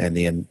escalated, and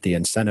the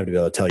incentive to be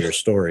able to tell your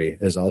story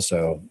is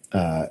also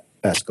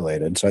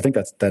escalated. So I think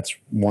that's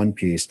one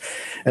piece.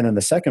 And then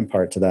the second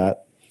part to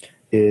that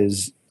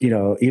is,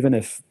 even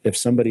if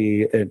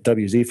somebody at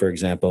WZ, for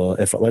example,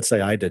 if let's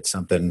say I did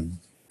something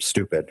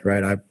stupid,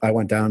 right? I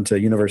went down to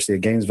University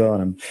of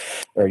Gainesville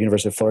or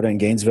University of Florida in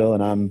Gainesville,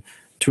 and I'm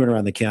touring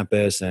around the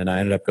campus, and I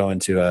ended up going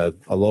to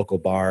a local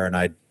bar, and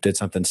I did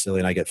something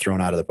silly, and I get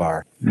thrown out of the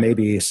bar.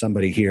 Maybe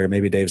somebody here,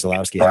 maybe Dave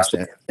Zalowski, has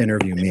to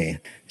interview me.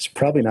 He's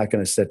probably not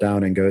going to sit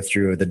down and go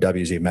through the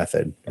WZ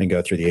method and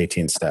go through the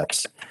 18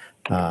 steps.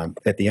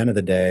 At the end of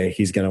the day,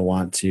 he's going to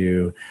want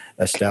to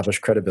establish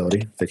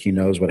credibility that he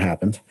knows what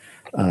happened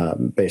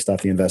based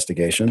off the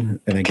investigation,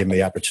 and then give me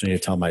the opportunity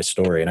to tell my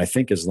story. And I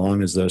think as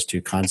long as those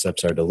two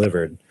concepts are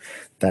delivered,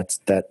 that's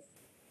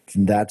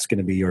going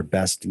to be your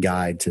best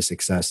guide to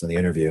success in the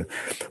interview.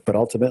 But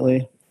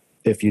ultimately,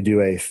 if you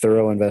do a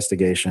thorough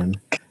investigation,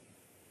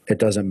 it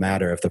doesn't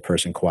matter if the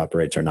person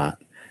cooperates or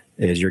not.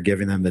 You're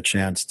giving them the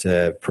chance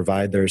to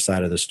provide their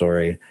side of the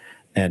story,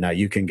 And now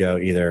you can go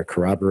either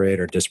corroborate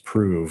or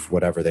disprove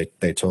whatever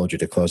they told you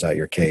to close out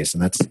your case.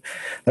 And that's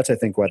I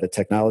think why the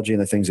technology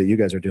and the things that you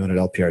guys are doing at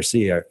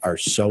LPRC are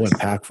so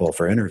impactful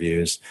for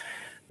interviews,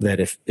 that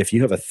if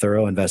you have a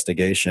thorough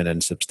investigation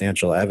and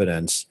substantial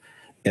evidence,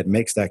 it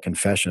makes that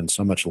confession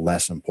so much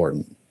less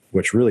important,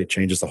 which really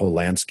changes the whole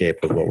landscape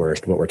of what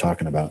we're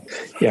talking about.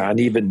 Yeah, and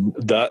even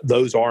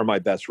those are my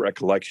best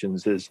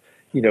recollections. Is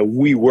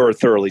we were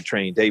thoroughly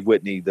trained. Dave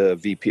Whitney, the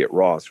VP at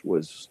Ross,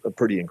 was a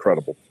pretty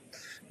incredible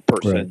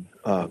person,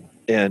 right.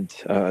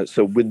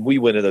 So when we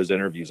went to those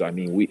interviews, I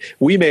mean,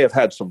 we may have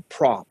had some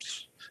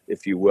props,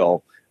 if you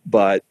will,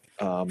 but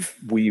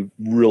we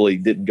really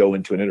didn't go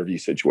into an interview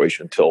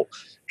situation until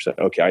said,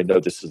 okay, I know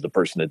this is the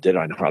person that did it.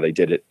 I know how they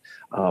did it.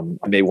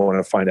 I may want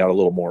to find out a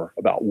little more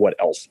about what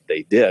else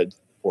they did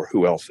or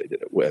who else they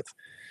did it with.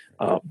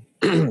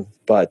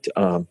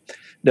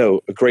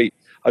 No, a great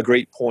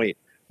point.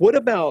 What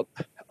about,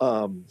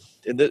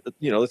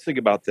 let's think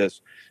about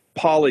this,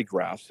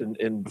 polygraphs.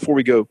 And before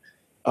we go,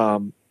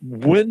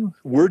 when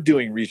we're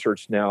doing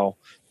research now,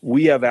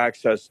 we have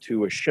access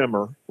to a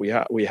shimmer. We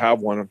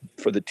have one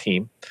for the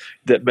team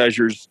that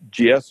measures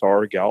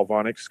GSR,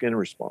 galvanic skin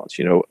response,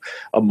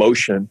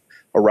 emotion,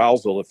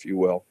 arousal, if you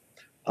will.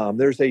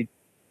 There's a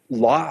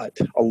lot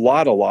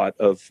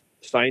of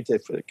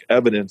scientific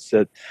evidence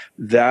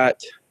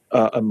that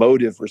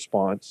emotive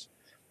response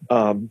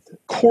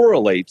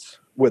correlates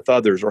with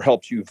others or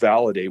helps you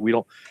validate.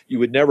 You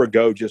would never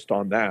go just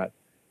on that.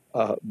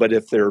 But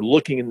if they're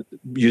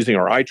using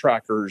our eye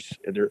trackers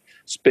and they're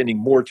spending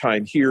more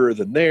time here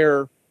than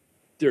there,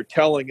 they're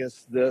telling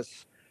us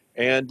this,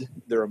 and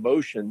their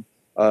emotion,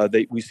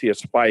 we see a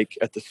spike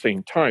at the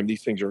same time.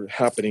 These things are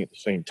happening at the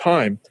same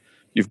time.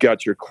 You've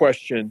got your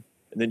question,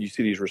 and then you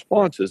see these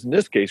responses. In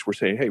this case, we're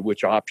saying, hey,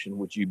 which option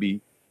would you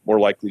be more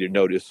likely to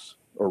notice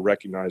or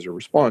recognize or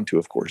respond to?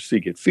 Of course,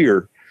 seek it,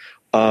 fear.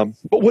 But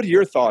what are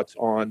your thoughts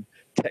on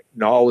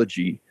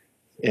technology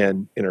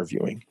and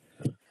interviewing?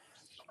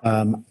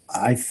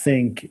 I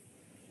think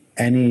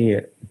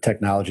any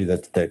technology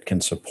that can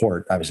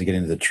support, obviously,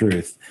 getting to the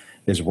truth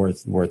is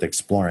worth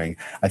exploring.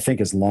 I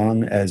think as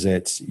long as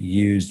it's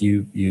used,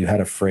 you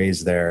had a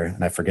phrase there,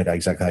 and I forget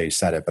exactly how you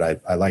said it,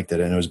 but I liked it.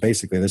 And it was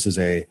basically,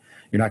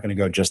 you're not going to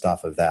go just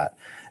off of that.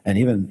 And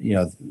even,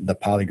 the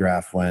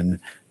polygraph, when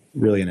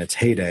really in its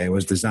heyday,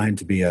 was designed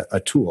to be a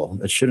tool.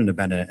 It shouldn't have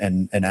been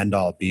an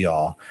end-all,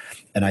 be-all.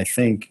 And I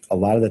think a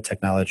lot of the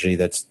technology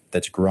that's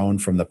grown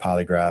from the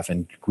polygraph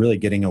and really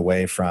getting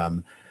away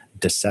from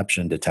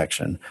deception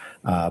detection,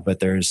 but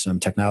there's some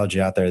technology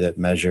out there that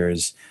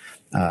measures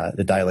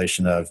the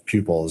dilation of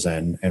pupils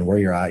and where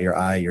you're at,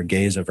 your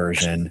gaze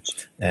aversion.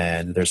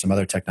 And there's some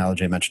other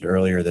technology I mentioned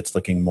earlier that's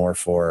looking more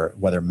for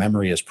whether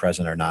memory is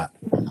present or not.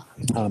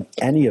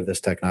 Any of this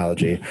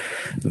technology,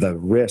 the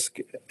risk,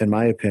 in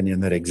my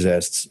opinion, that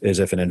exists is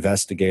if an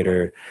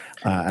investigator,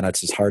 and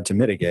it's just hard to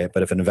mitigate,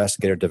 but if an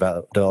investigator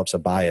develops a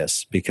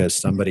bias because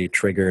somebody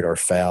triggered or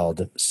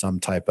failed some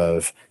type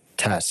of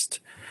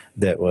test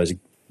that was,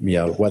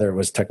 whether it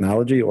was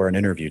technology or an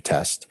interview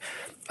test,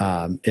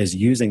 is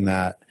using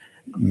that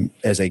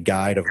as a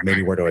guide of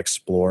maybe where to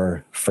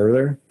explore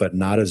further, but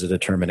not as a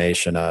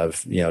determination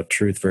of,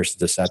 truth versus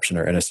deception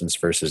or innocence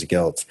versus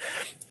guilt.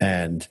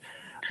 And,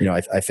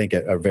 I think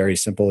a very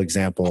simple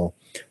example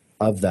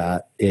of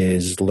that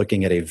is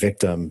looking at a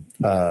victim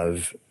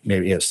of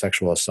maybe a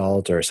sexual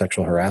assault or a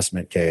sexual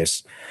harassment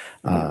case.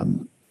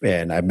 And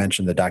I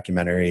mentioned the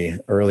documentary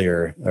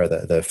earlier, or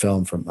the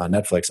film from on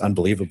Netflix,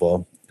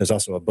 Unbelievable. There's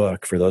also a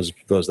book for those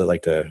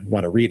that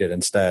want to read it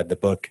instead. The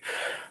book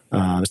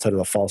is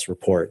titled A False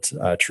Report,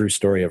 A True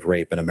Story of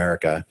Rape in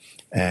America.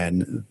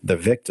 And the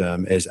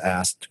victim is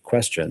asked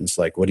questions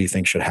like, what do you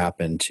think should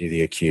happen to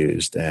the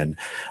accused? And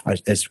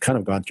it's kind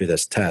of gone through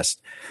this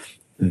test.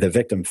 The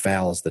victim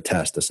fails the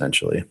test,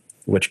 essentially,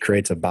 which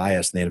creates a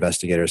bias in the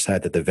investigator's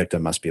head that the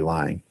victim must be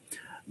lying,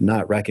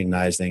 not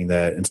recognizing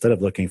that instead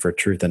of looking for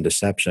truth and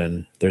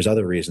deception, there's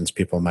other reasons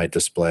people might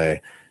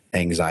display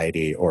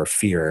anxiety or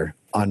fear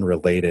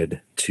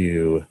unrelated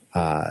to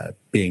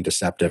being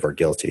deceptive or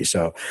guilty.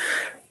 So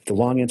the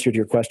long answer to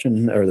your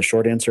question, or the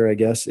short answer, I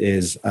guess,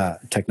 is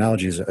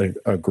technology is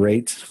a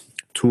great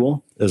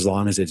tool as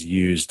long as it's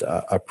used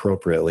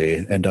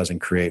appropriately and doesn't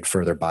create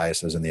further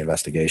biases in the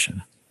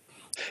investigation.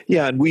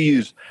 Yeah, and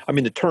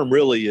the term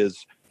really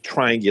is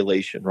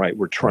triangulation, right?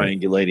 We're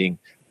triangulating.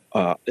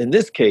 In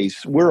this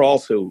case, we're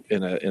also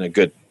in a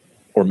good,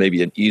 or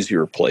maybe an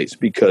easier place,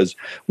 because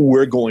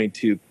we're trying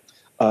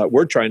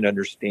to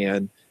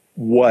understand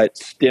what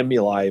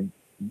stimuli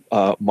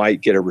might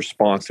get a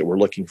response that we're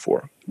looking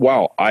for.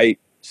 Wow, I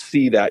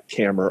see that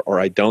camera, or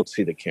I don't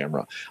see the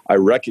camera. I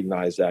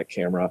recognize that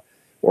camera,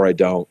 or I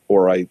don't,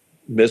 or I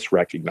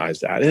misrecognize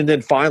that. And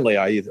then finally,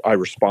 I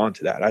respond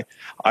to that.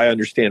 I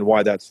understand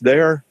why that's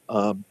there,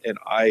 and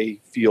I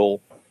feel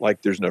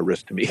like there's no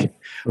risk to me.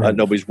 Right.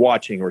 Nobody's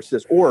watching or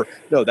assist. Or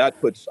no,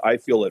 I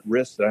feel at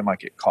risk that I might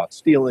get caught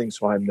stealing,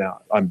 so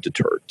I'm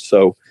deterred.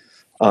 So,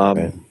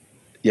 Right.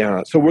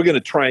 yeah. So we're going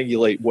to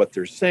triangulate what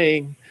they're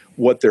saying,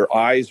 what their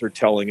eyes are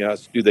telling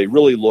us. Do they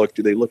really look?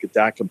 Do they look at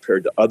that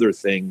compared to other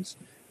things?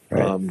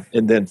 Right.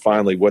 And then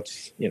finally,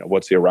 what's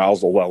the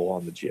arousal level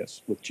on the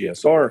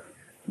GSR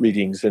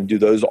readings, and do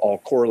those all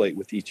correlate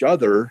with each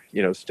other?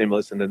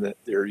 Stimulus, and then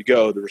there you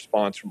go. The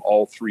response from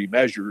all three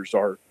measures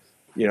are,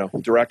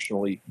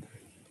 directionally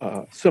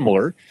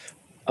similar.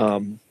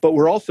 But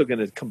we're also going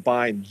to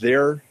combine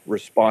their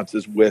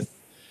responses with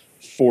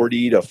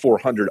 40 to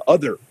 400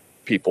 other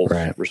people's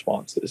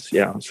responses.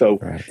 Yeah. So,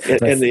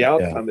 and the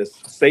outcome is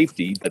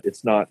safety, but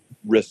it's not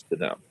risk to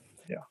them.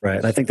 Yeah. Right.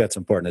 And I think that's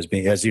important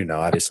as you know,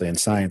 obviously in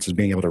science, is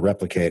being able to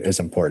replicate is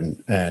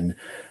important. And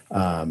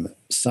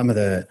some of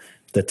the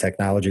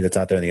technology that's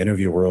out there in the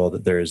interview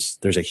world, there's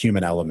a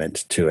human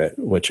element to it,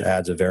 which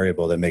adds a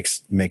variable that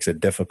makes it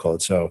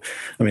difficult. So,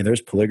 I mean,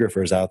 there's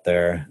polygraphers out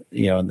there,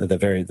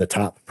 the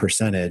top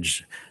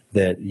percentage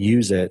that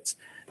use it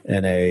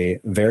in a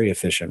very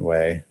efficient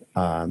way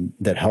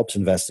that helps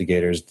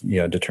investigators,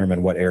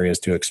 determine what areas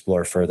to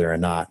explore further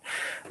and not.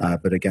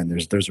 But again,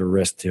 there's a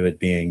risk to it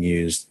being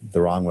used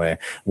the wrong way.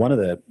 One of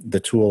the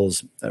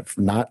tools,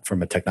 not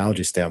from a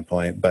technology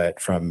standpoint, but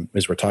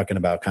as we're talking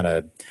about kind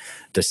of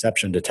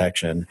deception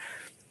detection,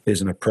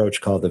 is an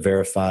approach called the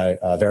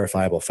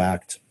verifiable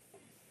fact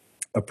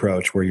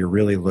approach, where you're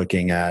really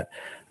looking at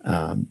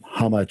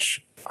how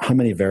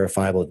many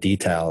verifiable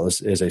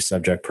details is a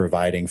subject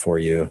providing for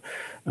you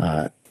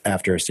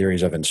after a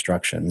series of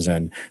instructions.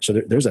 And so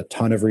there's a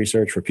ton of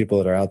research for people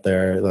that are out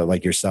there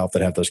like yourself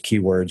that have those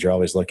keywords you're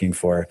always looking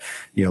for,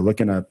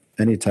 looking up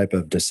any type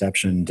of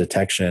deception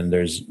detection.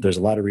 There's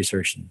a lot of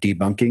research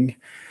debunking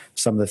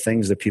some of the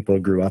things that people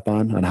grew up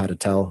on how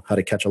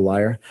to catch a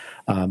liar,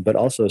 but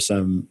also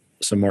some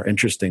more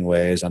interesting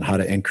ways on how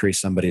to increase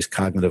somebody's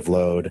cognitive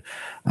load,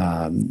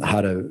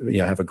 how to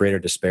have a greater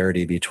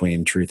disparity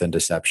between truth and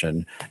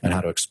deception, and how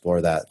to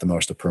explore that the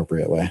most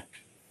appropriate way.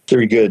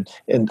 Very good.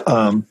 And,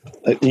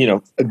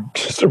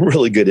 just a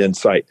really good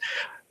insight.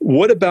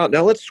 What about,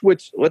 now let's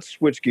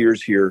switch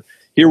gears here.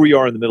 Here we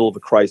are in the middle of a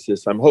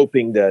crisis. I'm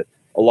hoping that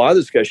a lot of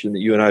the discussion that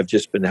you and I have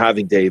just been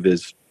having, Dave,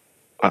 is,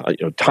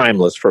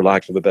 timeless, for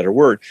lack of a better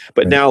word.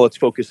 But now let's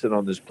focus in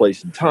on this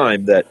place and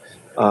time that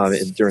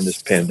during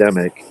this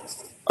pandemic.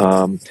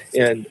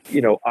 And,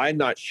 I'm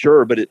not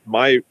sure, but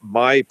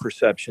my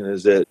perception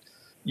is that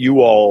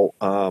you all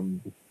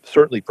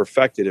certainly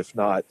perfected, if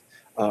not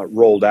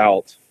rolled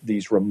out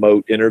these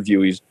remote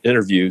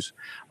interviews,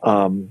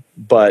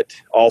 but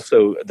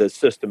also the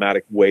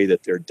systematic way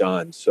that they're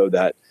done, so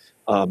that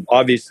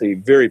obviously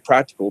very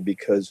practical,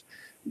 because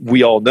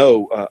we all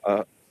know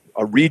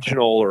a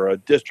regional or a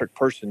district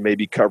person may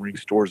be covering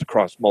stores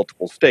across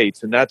multiple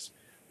states, and that's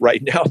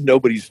right now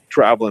nobody's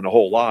traveling a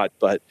whole lot,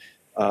 but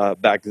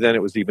back then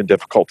it was even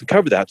difficult to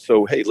cover that.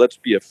 So hey, let's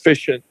be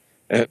efficient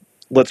and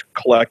let's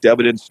collect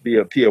evidence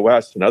via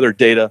POS and other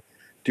data,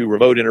 do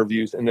remote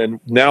interviews, and then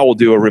now we'll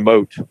do a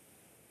remote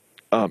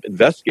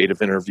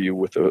investigative interview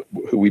with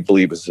who we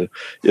believe is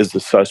the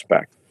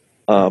suspect.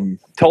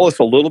 Tell us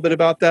a little bit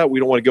about that. We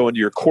don't want to go into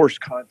your course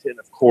content,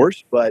 of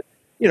course, but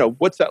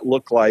what's that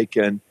look like?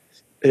 And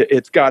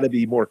it's got to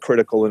be more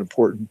critical and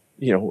important,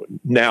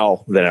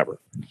 now than ever.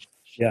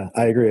 Yeah,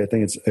 I agree. I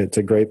think it's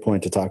a great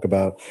point to talk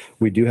about.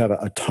 We do have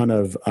a ton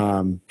of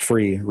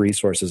free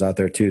resources out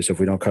there too. So if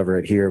we don't cover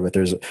it here, but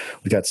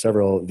we've got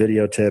several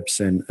video tips,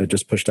 and I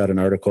just pushed out an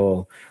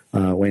article,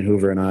 Wayne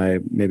Hoover and I,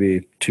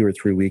 maybe 2 or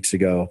 3 weeks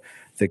ago,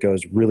 that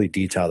goes really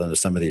detailed into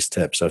some of these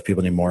tips. So if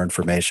people need more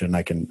information,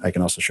 I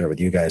can also share it with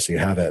you guys so you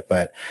have it.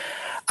 But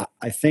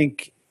I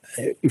think,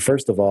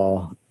 first of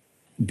all,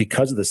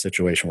 because of the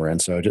situation we're in,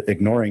 so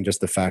ignoring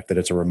just the fact that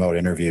it's a remote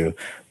interview,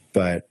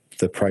 but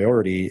the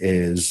priority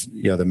is,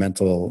 the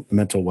mental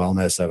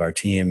wellness of our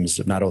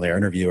teams, not only our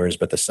interviewers,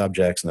 but the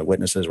subjects and the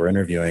witnesses we're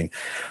interviewing,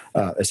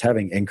 is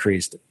having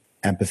increased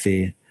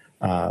empathy,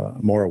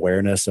 more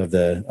awareness of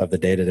the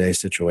day-to-day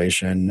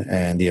situation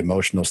and the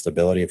emotional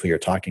stability of who you're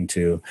talking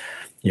to,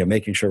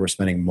 making sure we're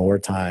spending more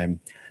time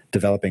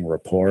developing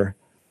rapport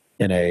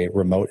in a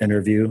remote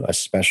interview,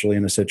 especially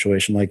in a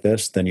situation like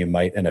this, than you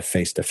might in a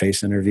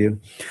face-to-face interview.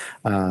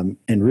 And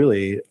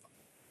really,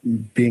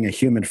 being a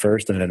human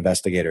first and an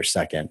investigator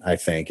second, I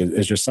think,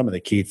 is just some of the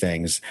key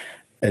things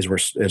as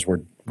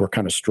we're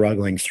kind of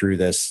struggling through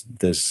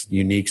this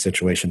unique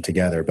situation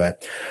together.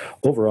 But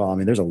overall, I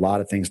mean, there's a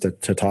lot of things to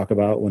talk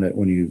about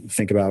when you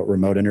think about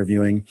remote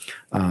interviewing.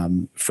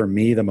 For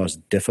me, the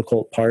most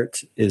difficult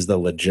part is the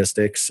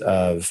logistics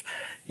of,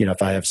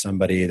 if I have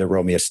somebody that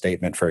wrote me a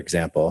statement, for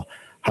example,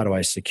 how do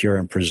I secure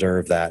and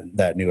preserve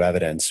that new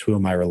evidence? Who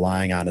am I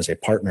relying on as a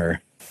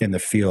partner in the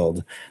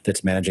field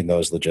that's managing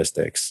those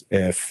logistics?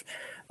 If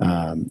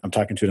I'm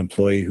talking to an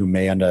employee who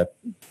may end up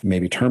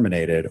maybe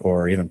terminated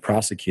or even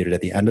prosecuted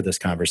at the end of this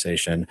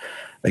conversation,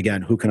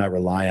 again, who can I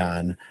rely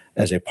on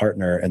as a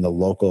partner in the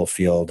local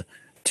field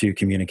to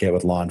communicate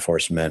with law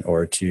enforcement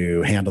or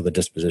to handle the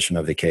disposition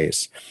of the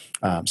case?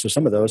 So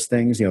some of those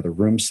things, the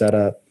room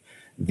setup,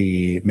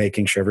 the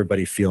making sure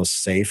everybody feels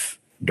safe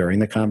during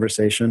the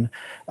conversation.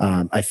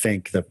 I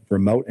think the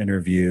remote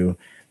interview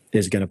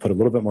is going to put a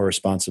little bit more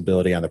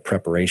responsibility on the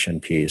preparation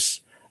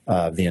piece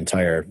the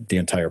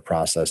entire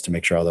process to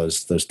make sure all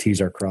those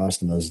T's are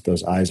crossed and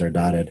those I's are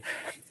dotted.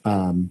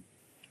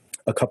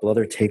 A couple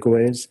other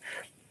takeaways.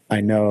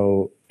 I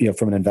know,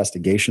 from an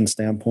investigation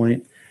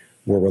standpoint,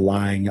 we're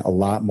relying a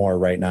lot more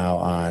right now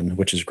on,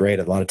 which is great,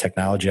 a lot of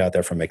technology out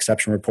there, from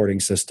exception reporting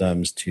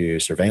systems to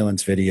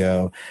surveillance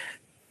video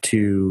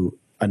to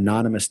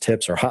anonymous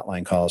tips or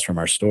hotline calls from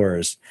our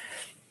stores.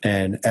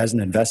 And as an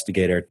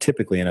investigator,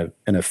 typically in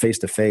a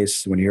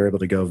face-to-face, when you're able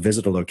to go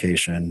visit a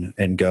location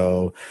and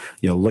go,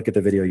 look at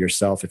the video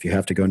yourself, if you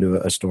have to go into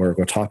a store,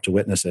 go talk to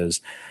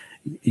witnesses,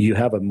 you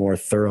have a more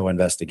thorough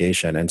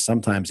investigation. And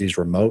sometimes these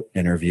remote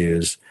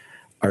interviews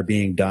are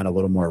being done a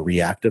little more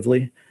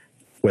reactively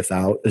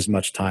without as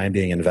much time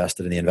being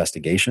invested in the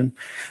investigation.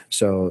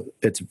 So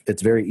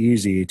it's very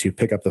easy to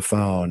pick up the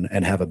phone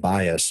and have a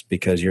bias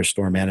because your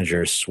store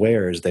manager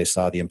swears they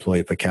saw the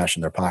employee put cash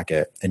in their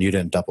pocket and you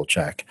didn't double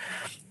check.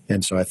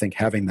 And so I think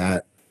having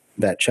that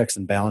checks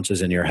and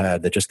balances in your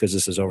head, that just because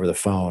this is over the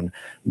phone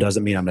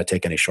doesn't mean I'm going to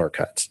take any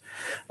shortcuts.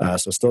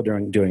 So still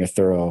doing a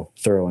thorough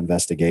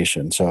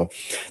investigation. So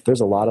there's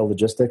a lot of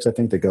logistics, I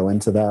think, that go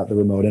into that, the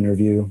remote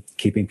interview,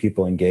 keeping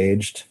people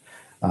engaged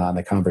in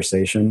the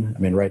conversation. I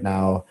mean, right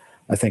now,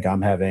 I think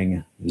I'm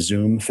having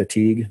Zoom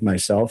fatigue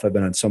myself. I've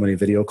been on so many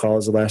video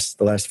calls the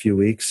last few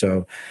weeks.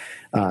 So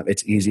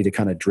it's easy to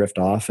kind of drift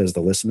off as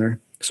the listener.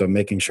 So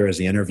making sure as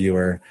the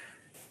interviewer,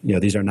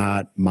 these are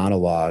not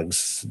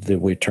monologues, that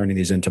we're turning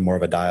these into more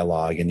of a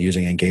dialogue and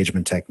using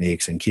engagement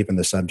techniques and keeping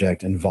the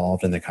subject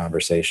involved in the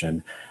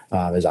conversation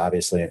is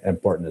obviously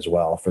important as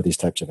well for these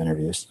types of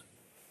interviews.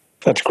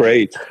 That's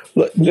great.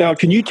 Now,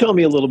 can you tell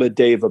me a little bit,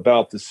 Dave,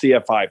 about the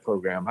CFI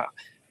program?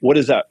 What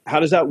is that? How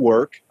does that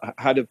work?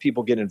 How do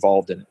people get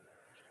involved in it?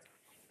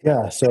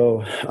 Yeah,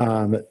 so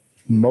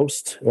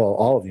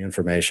all of the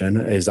information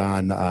is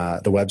on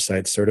the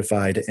website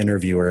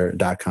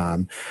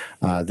certifiedinterviewer.com.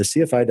 The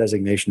CFI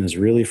designation is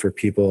really for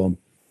people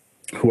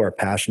who are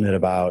passionate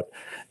about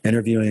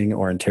interviewing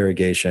or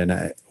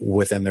interrogation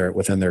within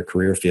their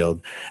career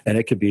field. And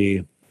it could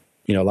be,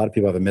 a lot of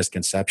people have a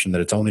misconception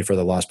that it's only for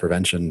the loss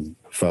prevention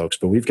folks,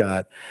 but we've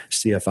got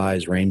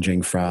CFIs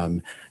ranging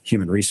from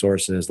human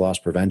resources, loss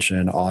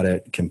prevention,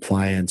 audit,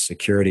 compliance,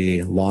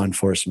 security, law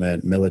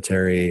enforcement,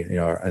 military,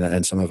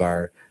 and some of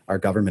our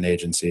government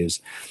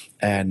agencies.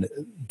 And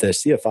the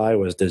CFI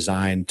was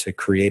designed to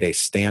create a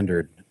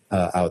standard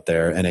out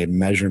there and a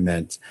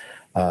measurement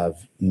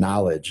of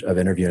knowledge of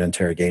interview and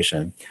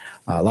interrogation.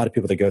 A lot of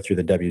people that go through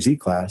the WZ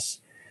class,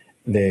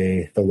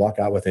 they'll walk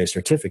out with a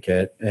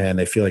certificate and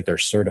they feel like they're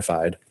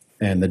certified.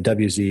 And the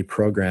WZ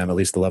program, at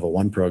least the level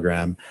 1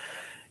 program,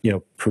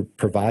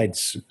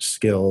 provides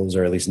skills,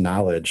 or at least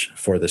knowledge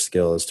for the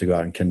skills to go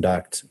out and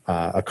conduct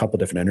a couple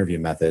different interview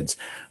methods.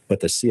 But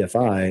the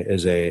CFI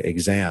is a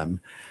exam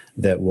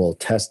that will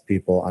test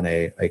people on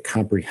a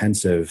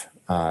comprehensive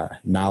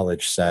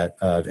knowledge set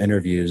of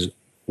interviews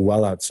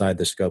well outside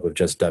the scope of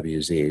just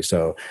WZ.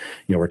 So,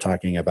 we're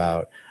talking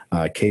about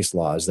case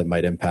laws that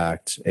might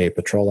impact a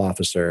patrol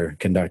officer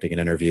conducting an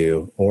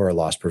interview or a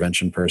loss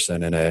prevention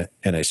person in a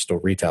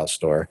retail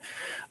store,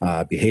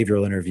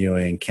 behavioral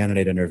interviewing,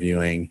 candidate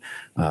interviewing,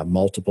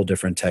 multiple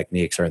different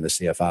techniques are in the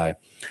CFI.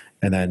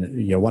 And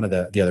then, one of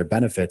the other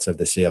benefits of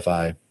the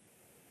CFI,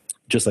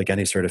 just like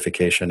any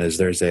certification, is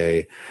there's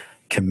a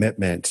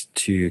commitment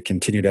to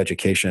continued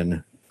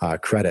education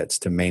credits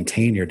to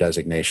maintain your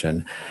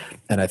designation.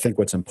 And I think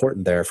what's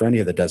important there for any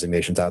of the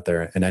designations out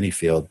there in any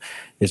field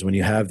is when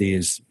you have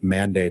these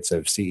mandates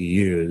of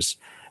CEUs,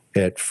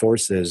 it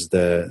forces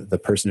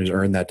the person who's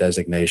earned that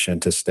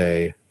designation to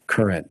stay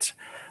current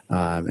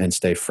and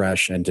stay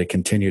fresh and to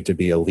continue to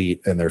be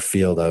elite in their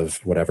field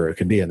of whatever it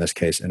could be, in this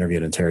case, interview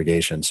and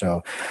interrogation.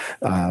 So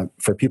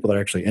for people that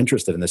are actually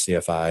interested in the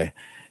CFI,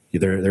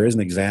 there is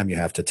an exam you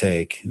have to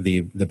take. The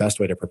best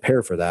way to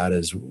prepare for that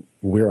is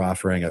we're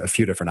offering a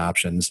few different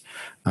options.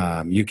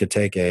 You could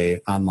take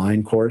a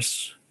online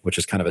course, which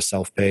is kind of a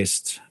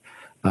self-paced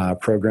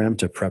program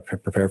to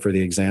prepare for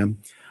the exam.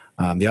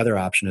 The other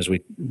option is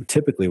we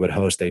typically would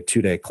host a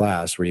 2-day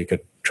class where you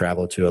could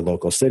travel to a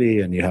local city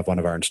and you have one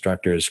of our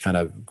instructors kind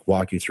of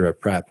walk you through a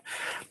prep.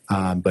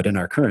 But in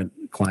our current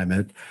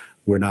climate,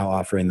 we're now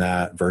offering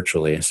that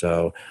virtually.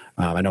 So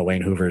I know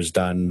Wayne Hoover's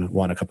done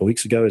one a couple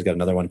weeks ago. He's got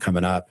another one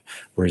coming up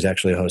where he's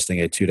actually hosting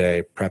a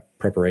 2-day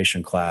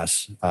preparation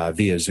class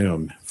via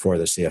Zoom for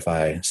the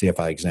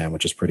CFI exam,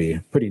 which is pretty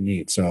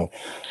neat. So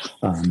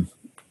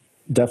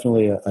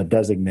definitely a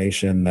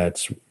designation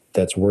that's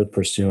worth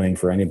pursuing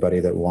for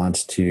anybody that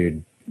wants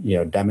to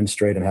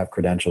demonstrate and have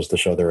credentials to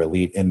show they're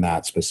elite in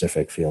that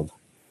specific field.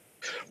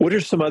 What are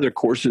some other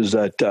courses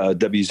that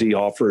WZ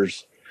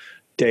offers,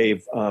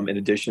 Dave, in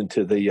addition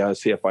to the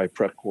CFI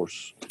prep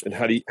course? And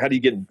how do you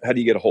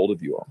get a hold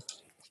of you all?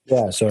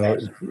 Yeah, so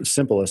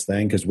simplest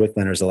thing, because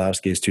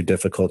Wickman-Zalowski is too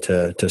difficult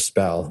to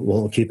spell.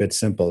 We'll keep it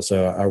simple.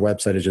 So our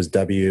website is just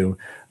w-z.com.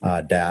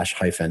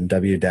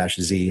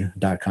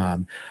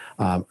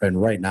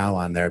 And right now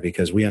on there,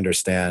 because we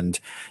understand,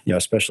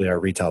 especially our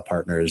retail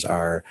partners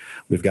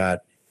we've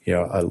got,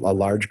 a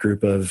large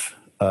group of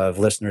of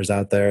listeners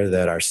out there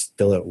that are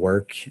still at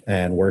work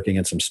and working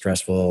in some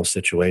stressful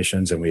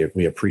situations, and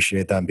we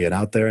appreciate them being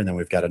out there. And then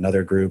we've got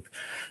another group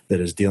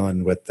that is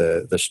dealing with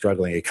the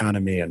struggling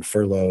economy and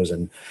furloughs,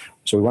 and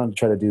so we wanted to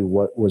try to do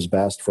what was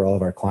best for all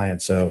of our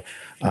clients. So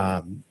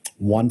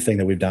one thing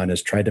that we've done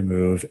is try to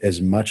move as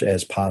much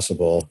as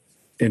possible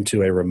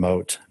into a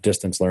remote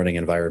distance learning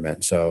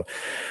environment. So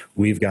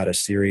we've got a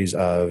series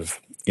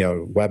of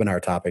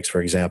webinar topics,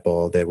 for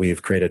example, that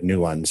we've created new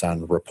ones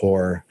on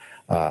rapport,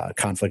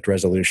 conflict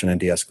resolution and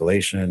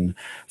de-escalation,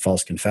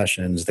 false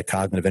confessions, the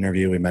cognitive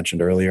interview we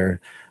mentioned earlier,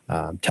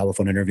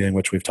 telephone interviewing,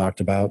 which we've talked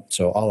about.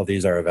 So all of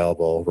these are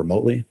available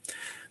remotely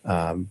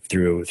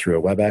through a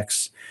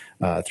WebEx,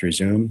 through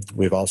Zoom.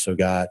 We've also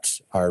got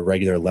our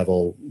regular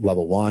level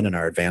 1 and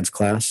our advanced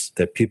class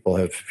that people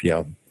have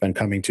been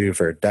coming to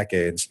for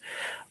decades.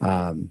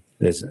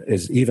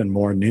 Is even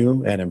more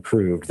new and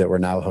improved that we're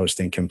now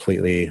hosting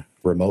completely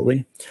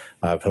remotely.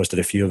 I've hosted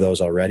a few of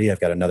those already. I've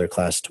got another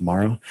class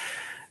tomorrow.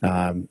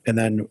 And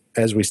then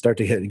as we start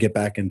to get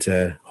back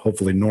into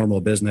hopefully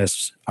normal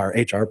business, our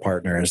HR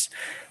partners,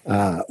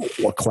 a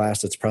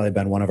class that's probably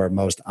been one of our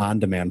most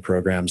on-demand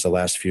programs the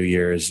last few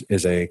years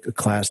is a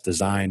class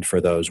designed for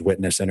those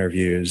witness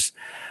interviews,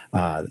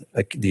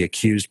 the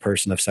accused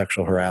person of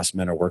sexual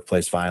harassment or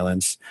workplace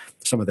violence,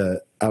 some of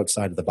the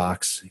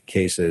outside-of-the-box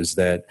cases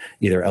that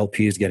either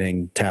LP is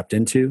getting tapped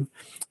into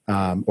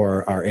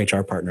or our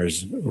HR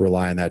partners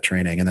rely on that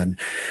training. And then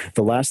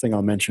the last thing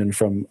I'll mention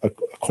from a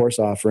course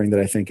offering that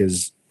I think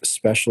is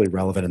especially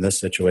relevant in this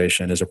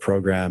situation is a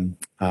program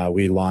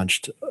we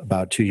launched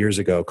about 2 years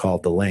ago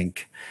called The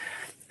Link.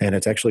 And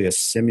it's actually a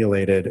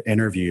simulated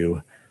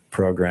interview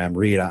program.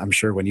 Reed, I'm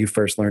sure when you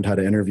first learned how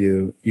to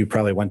interview, you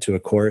probably went to a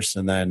course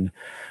and then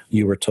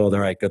you were told,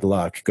 all right, good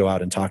luck, go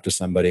out and talk to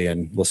somebody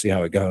and we'll see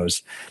how it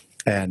goes.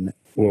 And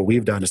what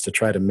we've done is to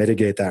try to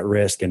mitigate that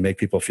risk and make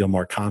people feel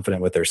more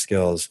confident with their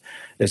skills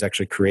is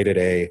actually created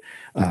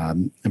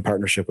in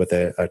partnership with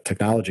a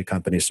technology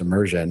company,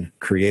 Submersion,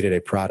 created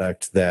a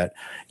product that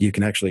you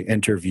can actually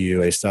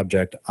interview a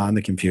subject on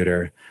the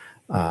computer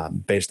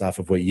based off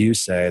of what you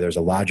say. There's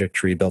a logic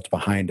tree built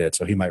behind it.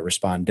 So he might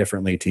respond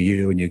differently to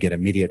you and you get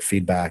immediate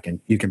feedback and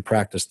you can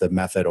practice the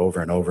method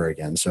over and over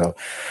again. So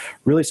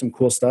really some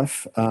cool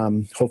stuff.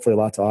 Hopefully a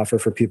lot to offer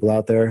for people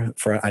out there.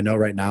 I know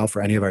right now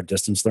for any of our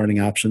distance learning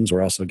options,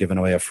 we're also giving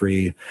away a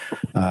free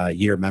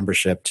year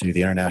membership to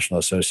the International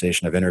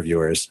Association of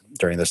Interviewers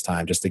during this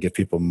time, just to give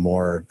people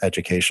more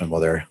education while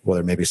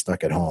they're maybe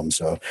stuck at home.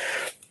 So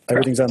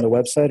everything's on the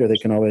website, or they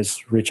can always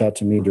reach out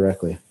to me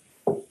directly.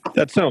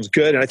 That sounds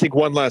good. And I think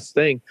one last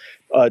thing,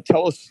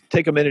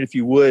 take a minute if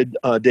you would,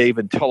 Dave,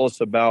 and tell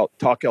us about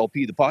Talk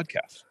LP, the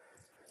podcast.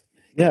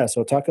 Yeah,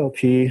 so Talk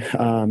LP,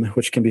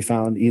 which can be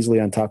found easily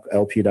on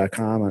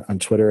talklp.com. On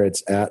Twitter,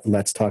 it's at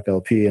Let's Talk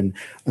LP. And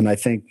I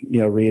think,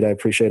 Reed, I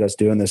appreciate us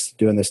doing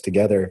this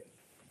together.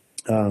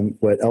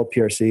 What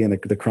LPRC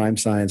and the Crime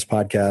Science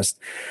podcast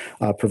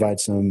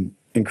provides some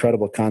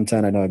incredible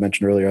content. I know I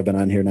mentioned earlier, I've been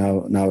on here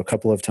now a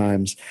couple of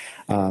times.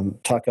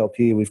 Talk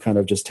LP, we've kind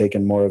of just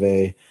taken more of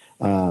a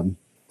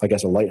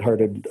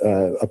lighthearted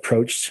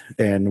approach,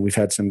 and we've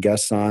had some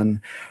guests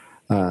on,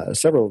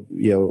 several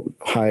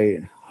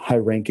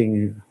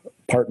high-ranking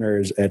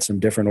partners at some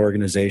different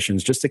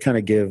organizations, just to kind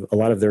of give a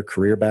lot of their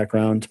career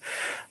background.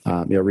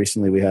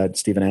 Recently we had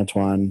Stephen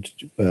Antoine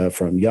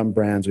from Yum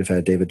Brands. We've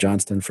had David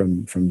Johnston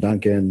from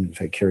Dunkin'. We've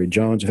had Carrie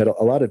Jones. We've had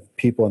a lot of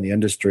people in the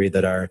industry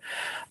that are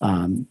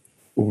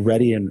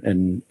ready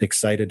and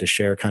excited to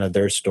share kind of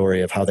their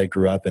story of how they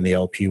grew up in the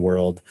LP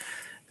world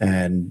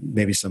and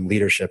maybe some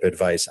leadership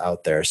advice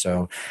out there.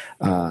 So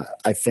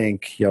I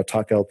think,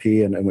 Talk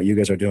LP and what you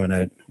guys are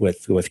doing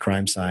with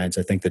Crime Science,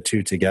 I think the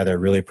two together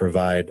really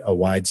provide a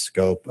wide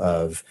scope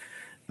of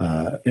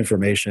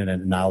information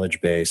and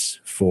knowledge base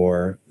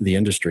for the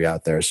industry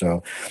out there.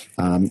 So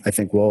I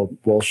think we'll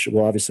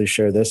obviously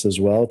share this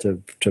as well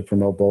to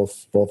promote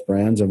both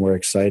brands, and we're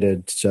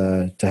excited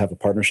to have a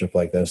partnership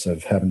like this,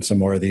 of having some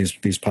more of these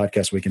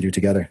podcasts we can do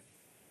together.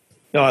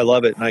 No, I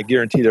love it. And I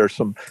guarantee there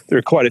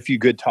are quite a few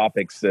good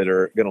topics that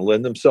are going to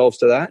lend themselves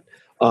to that.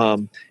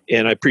 And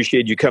I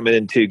appreciate you coming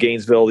into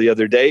Gainesville the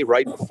other day,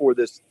 right before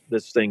this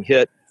thing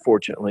hit,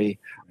 fortunately.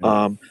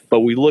 But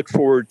we look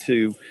forward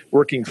to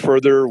working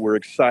further. We're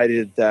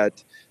excited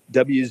that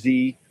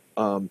WZ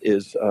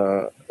is,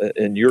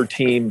 and your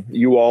team,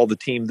 the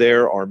team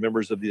there, are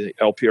members of the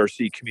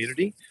LPRC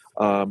community.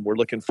 We're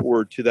looking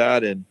forward to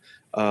that, and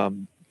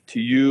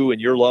to you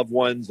and your loved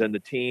ones and the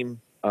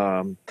team.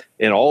 And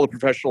all the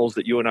professionals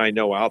that you and I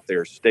know out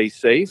there, stay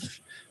safe.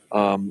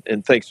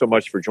 And thanks so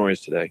much for joining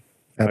us today.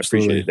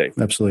 Absolutely. I appreciate it,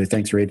 Dave. Absolutely.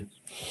 Thanks, Reed.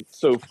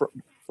 So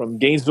from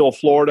Gainesville,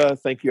 Florida,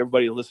 thank you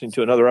everybody listening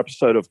to another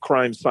episode of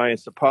Crime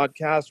Science, the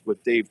podcast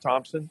with Dave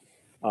Thompson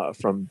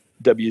from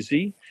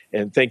WZ.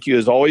 And thank you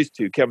as always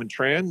to Kevin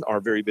Tran, our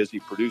very busy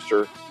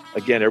producer.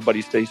 Again,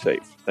 everybody stay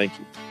safe. Thank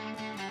you.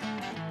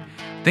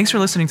 Thanks for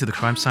listening to the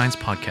Crime Science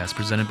podcast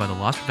presented by the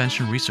Loss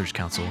Prevention Research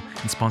Council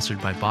and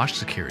sponsored by Bosch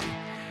Security.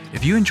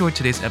 If you enjoyed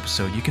today's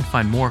episode, you can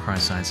find more Crime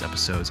Science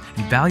episodes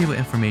and valuable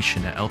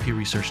information at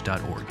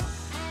lpresearch.org.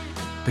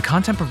 The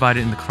content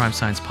provided in the Crime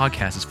Science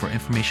podcast is for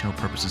informational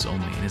purposes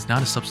only and is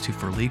not a substitute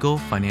for legal,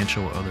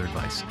 financial, or other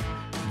advice.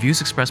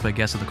 Views expressed by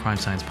guests of the Crime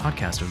Science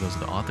podcast are those of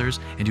the authors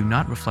and do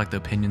not reflect the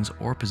opinions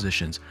or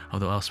positions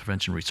of the Loss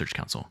Prevention Research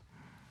Council.